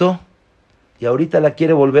cortó y ahorita la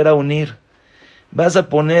quiere volver a unir, vas a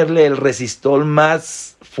ponerle el resistol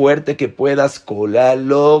más fuerte que puedas, cola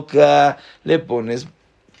loca, le pones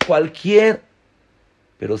cualquier,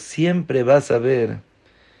 pero siempre vas a ver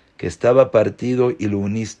que estaba partido y lo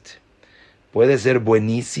uniste. Puede ser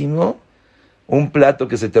buenísimo, un plato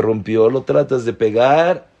que se te rompió, lo tratas de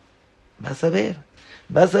pegar, vas a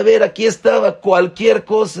ver, aquí estaba cualquier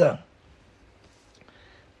cosa.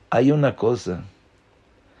 Hay una cosa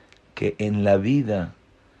que en la vida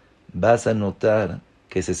vas a notar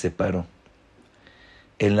que se separó.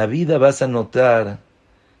 En la vida vas a notar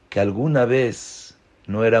que alguna vez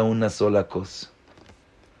no era una sola cosa.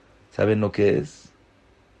 ¿Saben lo que es?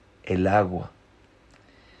 El agua.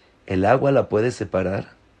 El agua la puedes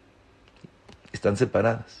separar. Están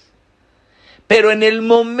separadas. Pero en el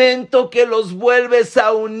momento que los vuelves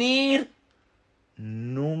a unir,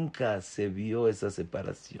 nunca se vio esa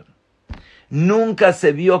separación. Nunca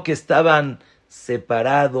se vio que estaban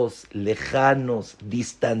separados, lejanos,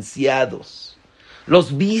 distanciados.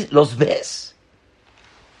 Los ves.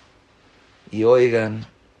 Y oigan,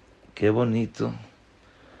 qué bonito,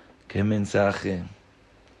 qué mensaje.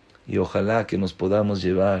 Y ojalá que nos podamos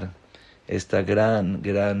llevar esta gran,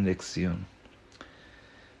 gran lección.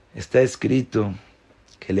 Está escrito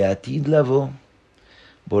que Leatid Lavó,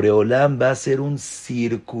 Boreolam va a ser un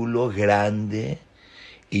círculo grande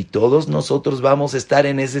y todos nosotros vamos a estar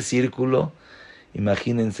en ese círculo.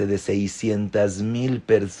 Imagínense, de 600,000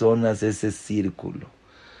 personas ese círculo.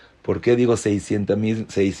 ¿Por qué digo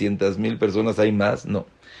 600,000 personas? ¿Hay más? No.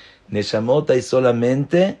 Neshamot hay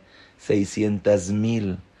solamente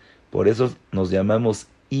 600,000. Por eso nos llamamos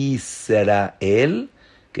Israel,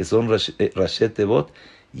 que son Rashet Tevot,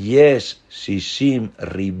 Yesh Shishim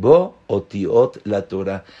Ribo Otiot la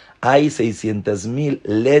Torah. Hay 600,000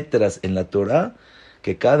 letras en la Torah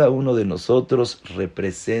que cada uno de nosotros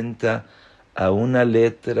representa a una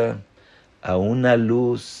letra, a una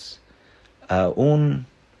luz, a un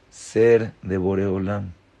ser de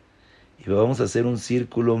Boreolam. Y vamos a hacer un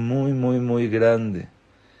círculo muy, muy, muy grande.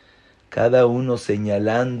 Cada uno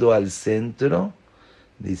señalando al centro,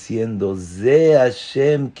 diciendo, Ze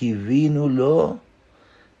Hashem kivinu lo,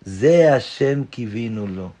 Ze Hashem kivinu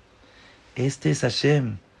lo. Este es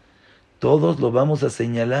Hashem. Todos lo vamos a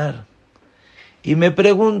señalar. Y me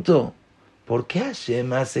pregunto, ¿por qué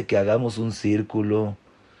Hashem hace que hagamos un círculo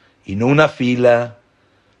y no una fila?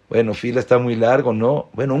 Bueno, fila está muy largo, ¿no?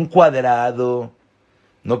 Bueno, un cuadrado.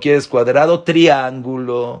 ¿No quieres cuadrado?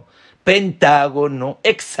 Triángulo, pentágono,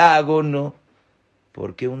 hexágono.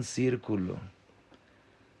 ¿Por qué un círculo?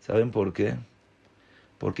 ¿Saben por qué?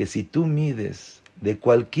 Porque si tú mides de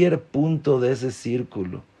cualquier punto de ese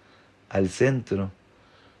círculo al centro,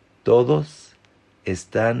 todos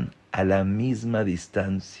están a la misma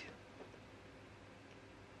distancia,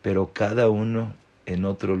 pero cada uno en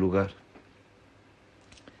otro lugar.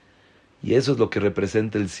 Y eso es lo que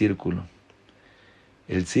representa el círculo.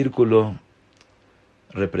 El círculo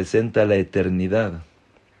representa la eternidad.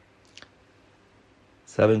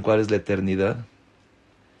 ¿Saben cuál es la eternidad?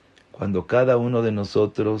 Cuando cada uno de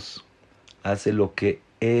nosotros hace lo que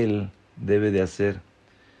Él debe de hacer,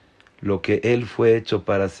 lo que Él fue hecho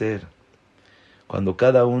para hacer. Cuando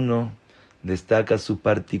cada uno destaca su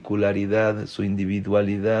particularidad, su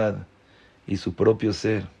individualidad y su propio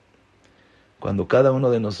ser. Cuando cada uno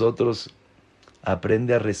de nosotros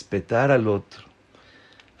aprende a respetar al otro,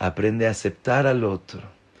 aprende a aceptar al otro,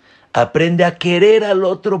 aprende a querer al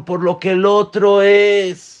otro por lo que el otro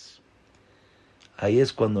es. Ahí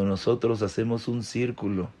es cuando nosotros hacemos un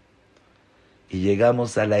círculo y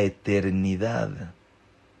llegamos a la eternidad.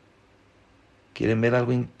 ¿Quieren ver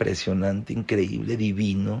algo impresionante, increíble,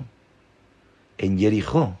 divino? En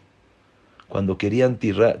Jericó, cuando querían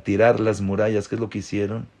tirar las murallas, ¿qué es lo que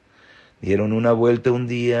hicieron? Dieron una vuelta un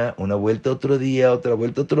día, una vuelta otro día, otra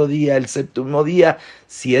vuelta otro día, el séptimo día,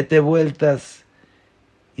 7 vueltas,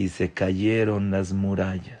 y se cayeron las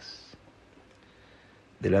murallas.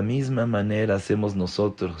 De la misma manera hacemos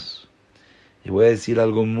nosotros. Y voy a decir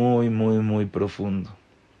algo muy, muy, muy profundo,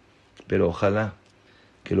 pero ojalá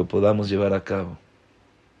que lo podamos llevar a cabo.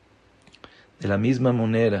 De la misma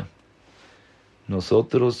manera,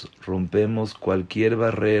 nosotros rompemos cualquier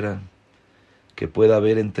barrera que pueda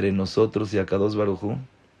haber entre nosotros y Akadosh Baruj Hu,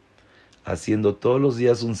 haciendo todos los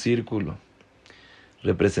días un círculo,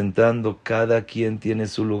 representando cada quien tiene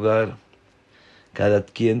su lugar, cada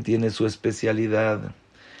quien tiene su especialidad,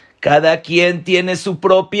 cada quien tiene su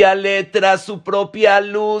propia letra, su propia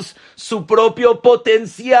luz, su propio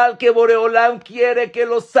potencial que Boreolam quiere que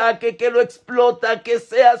lo saque, que lo explota, que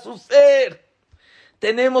sea su ser.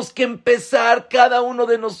 Tenemos que empezar cada uno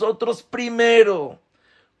de nosotros primero,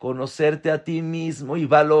 conocerte a ti mismo y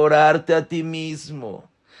valorarte a ti mismo.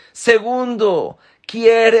 Segundo,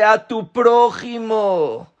 quiere a tu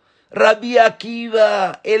prójimo. Rabbi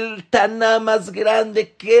Akiva, el Taná más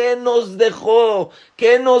grande, ¿qué nos dejó?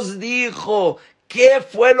 ¿Qué nos dijo? ¿Qué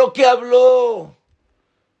fue lo que habló?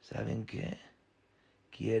 ¿Saben qué?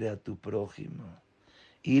 Quiere a tu prójimo.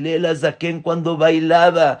 Y Lela Zaken cuando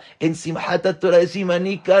bailaba en Simchat Torah de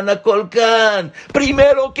Shemini Kana Kolkan,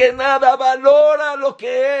 primero que nada valora lo que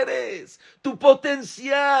eres, tu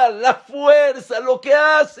potencial, la fuerza, lo que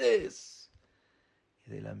haces.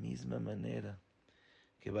 Y de la misma manera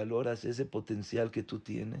que valoras ese potencial que tú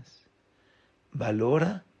tienes,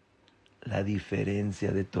 valora la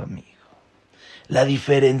diferencia de tu amigo, la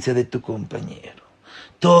diferencia de tu compañero.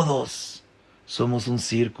 Todos somos un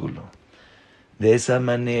círculo. De esa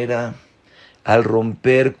manera, al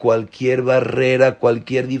romper cualquier barrera,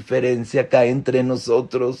 cualquier diferencia que hay entre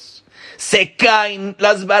nosotros, se caen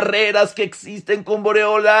las barreras que existen con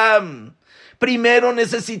Boreolam. Primero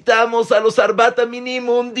necesitamos a los Arbata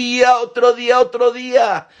mínimo un día, otro día, otro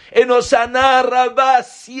día. En Oshana, Raba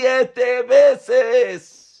 7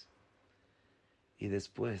 veces. Y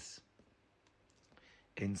después,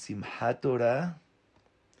 en Simchat Torah,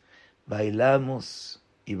 bailamos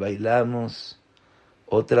y bailamos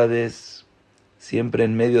otra vez, siempre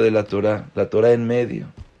en medio de la Torah en medio.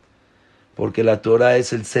 Porque la Torah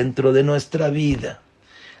es el centro de nuestra vida.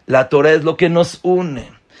 La Torah es lo que nos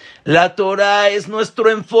une. La Torah es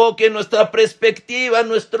nuestro enfoque, nuestra perspectiva,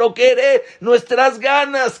 nuestro querer, nuestras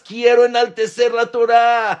ganas. Quiero enaltecer la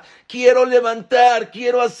Torah, quiero levantar,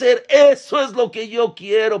 quiero hacer. Eso es lo que yo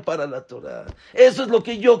quiero para la Torah. Eso es lo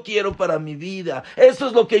que yo quiero para mi vida. Eso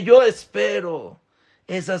es lo que yo espero.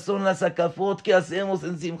 Esas son las akafot que hacemos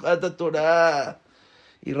en Simchat Torah.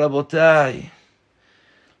 Y Rabotai,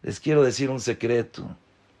 les quiero decir un secreto,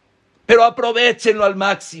 pero aprovechenlo al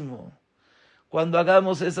máximo. Cuando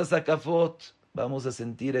hagamos esas akafot, vamos a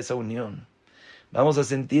sentir esa unión. Vamos a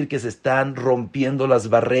sentir que se están rompiendo las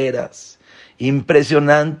barreras.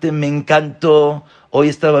 Impresionante, me encantó. Hoy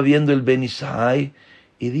estaba viendo el Ben Ishai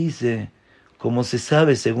y dice, como se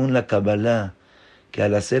sabe según la Kabbalah, que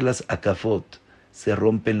al hacer las akafot se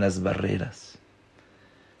rompen las barreras.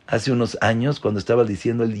 Hace unos años, cuando estaba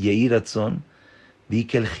diciendo el Yehi Ratzon, vi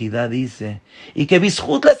que el Jidá dice, y que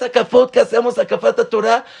bishut las akafot que hacemos akafat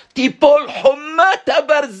Torah, tipol homat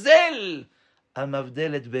barzel,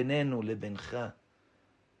 amavdelet benenu lebenja.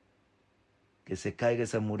 Que se caiga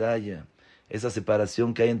esa muralla, esa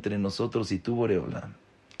separación que hay entre nosotros y tú, Boreolam.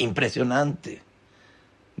 Impresionante.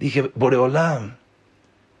 Dije, Boreolam.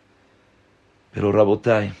 Pero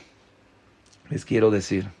Rabotai, les quiero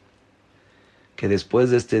decir que después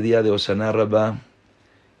de este día de Oshana Raba,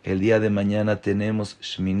 el día de mañana tenemos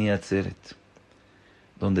Shemini Atzeret,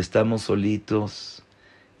 donde estamos solitos,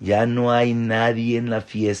 ya no hay nadie en la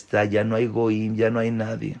fiesta, ya no hay goim, ya no hay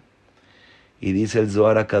nadie. Y dice el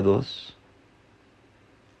Zohar HaKadosh,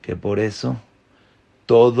 que por eso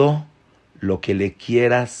todo lo que le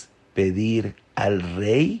quieras pedir al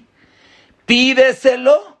rey,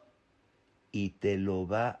 pídeselo y te lo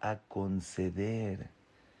va a conceder.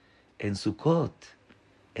 En Sukkot,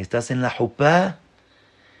 estás en la jupá,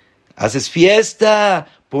 haces fiesta,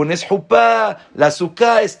 pones jupá, la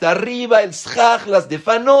suká está arriba, el shach, las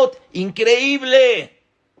defanot, increíble.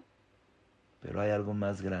 Pero hay algo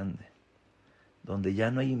más grande, donde ya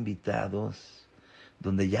no hay invitados,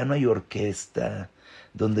 donde ya no hay orquesta,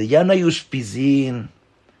 donde ya no hay ushpizin,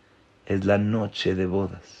 es la noche de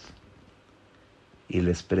bodas. Y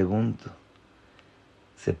les pregunto,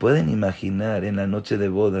 ¿se pueden imaginar en la noche de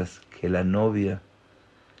bodas que la novia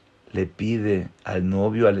le pide al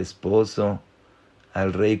novio, al esposo,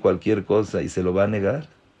 al rey cualquier cosa y se lo va a negar?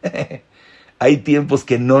 Hay tiempos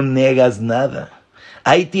que no negas nada.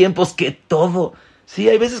 Hay tiempos que todo. Sí,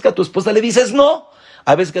 hay veces que a tu esposa le dices no.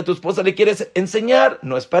 Hay veces que a tu esposa le quieres enseñar.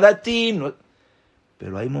 No es para ti. No.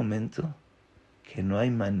 Pero hay momentos que no hay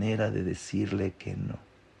manera de decirle que no.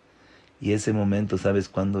 Y ese momento, ¿sabes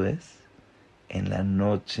cuándo es? En la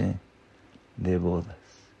noche de bodas.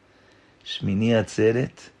 Shemini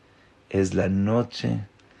Atzeret es la noche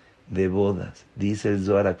de bodas. Dice el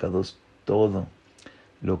Zohar HaKadosh, todo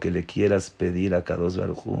lo que le quieras pedir a Kadosh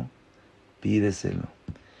Baruj Hu, pídeselo.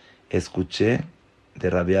 Escuché de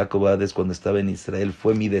Rabbi Yaakov Ades cuando estaba en Israel,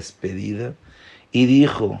 fue mi despedida, y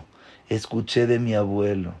dijo, escuché de mi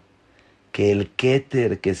abuelo, que el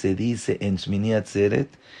keter que se dice en Shemini Atzeret,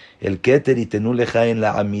 el keter y tenú lejá en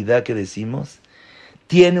la amidá que decimos,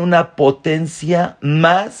 tiene una potencia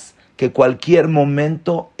más que cualquier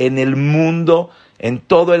momento en el mundo, en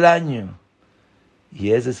todo el año.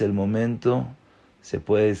 Y ese es el momento, se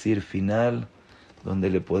puede decir final, donde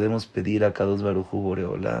le podemos pedir a Kadosh Baruj Hu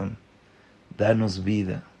Boreolam, danos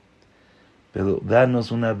vida, pero danos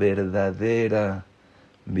una verdadera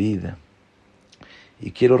vida.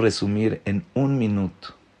 Y quiero resumir en un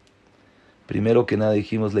minuto. Primero que nada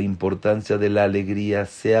dijimos la importancia de la alegría,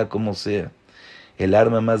 sea como sea. El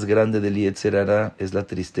arma más grande del Yetzer Hará es la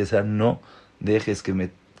tristeza. No dejes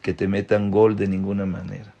que te metan gol de ninguna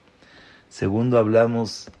manera. Segundo,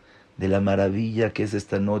 hablamos de la maravilla que es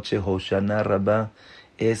esta noche. Oshana Raba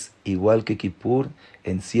es igual que Kippur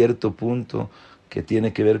en cierto punto que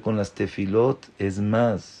tiene que ver con las tefilot. Es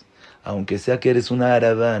más, aunque sea que eres una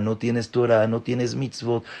Arabá, no tienes Torah, no tienes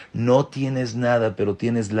mitzvot, no tienes nada, pero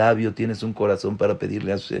tienes labio, tienes un corazón para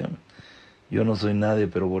pedirle a Hashem. Yo no soy nadie,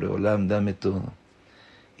 pero Boreolam, dame todo.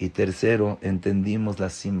 Y tercero, entendimos la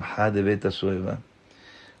simjá de Bet Hashoeva.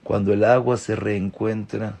 Cuando el agua se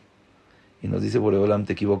reencuentra y nos dice Boreolam,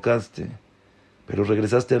 te equivocaste, pero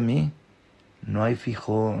regresaste a mí, no hay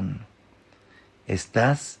fijón.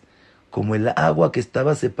 Estás como el agua que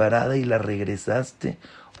estaba separada y la regresaste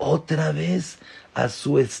otra vez a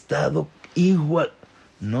su estado igual.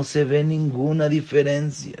 No se ve ninguna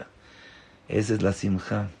diferencia. Esa es la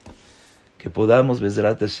simjá. Que podamos,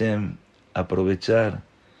 Bezrat Hashem, aprovechar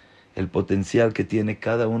el potencial que tiene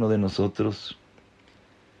cada uno de nosotros,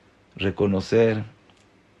 reconocer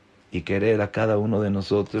y querer a cada uno de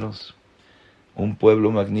nosotros, un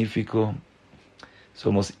pueblo magnífico.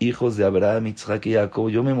 Somos hijos de Abraham, Yitzhak y Jacob.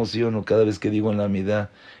 Yo me emociono cada vez que digo en la Amidá,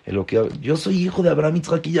 yo soy hijo de Abraham,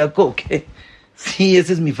 Yitzhak y Jacob. ¿Qué? Sí,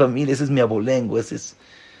 esa es mi familia, ese es mi abolengo, ese es...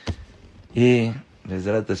 Y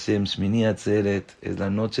Bezrat Hashem, Shemini Atzeret, es la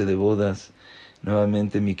noche de bodas.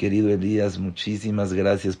 Nuevamente, mi querido Elías, muchísimas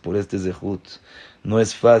gracias por este zehut. No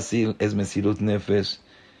es fácil, es Mesirut Nefesh.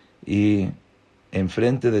 Y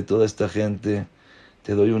enfrente de toda esta gente,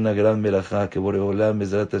 te doy una gran verajá, que Boreolam,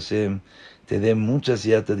 Bezrat Hashem, te dé mucha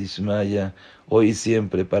siyata d'ishmaya, hoy y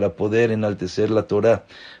siempre, para poder enaltecer la Torah,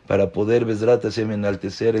 para poder, Bezrat Hashem,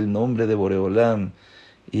 enaltecer el nombre de Boreolam,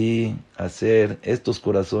 y hacer estos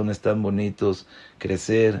corazones tan bonitos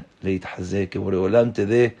crecer, leithaze, que Boreolam te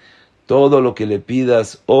dé todo lo que le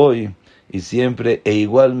pidas hoy y siempre, e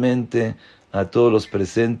igualmente a todos los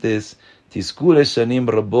presentes. Tizkure shanim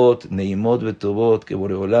rabot, neimot betovot, que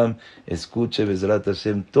Boreolam escuche, Bezrat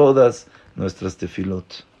Hashem, todas nuestras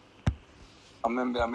tefilot. Amén.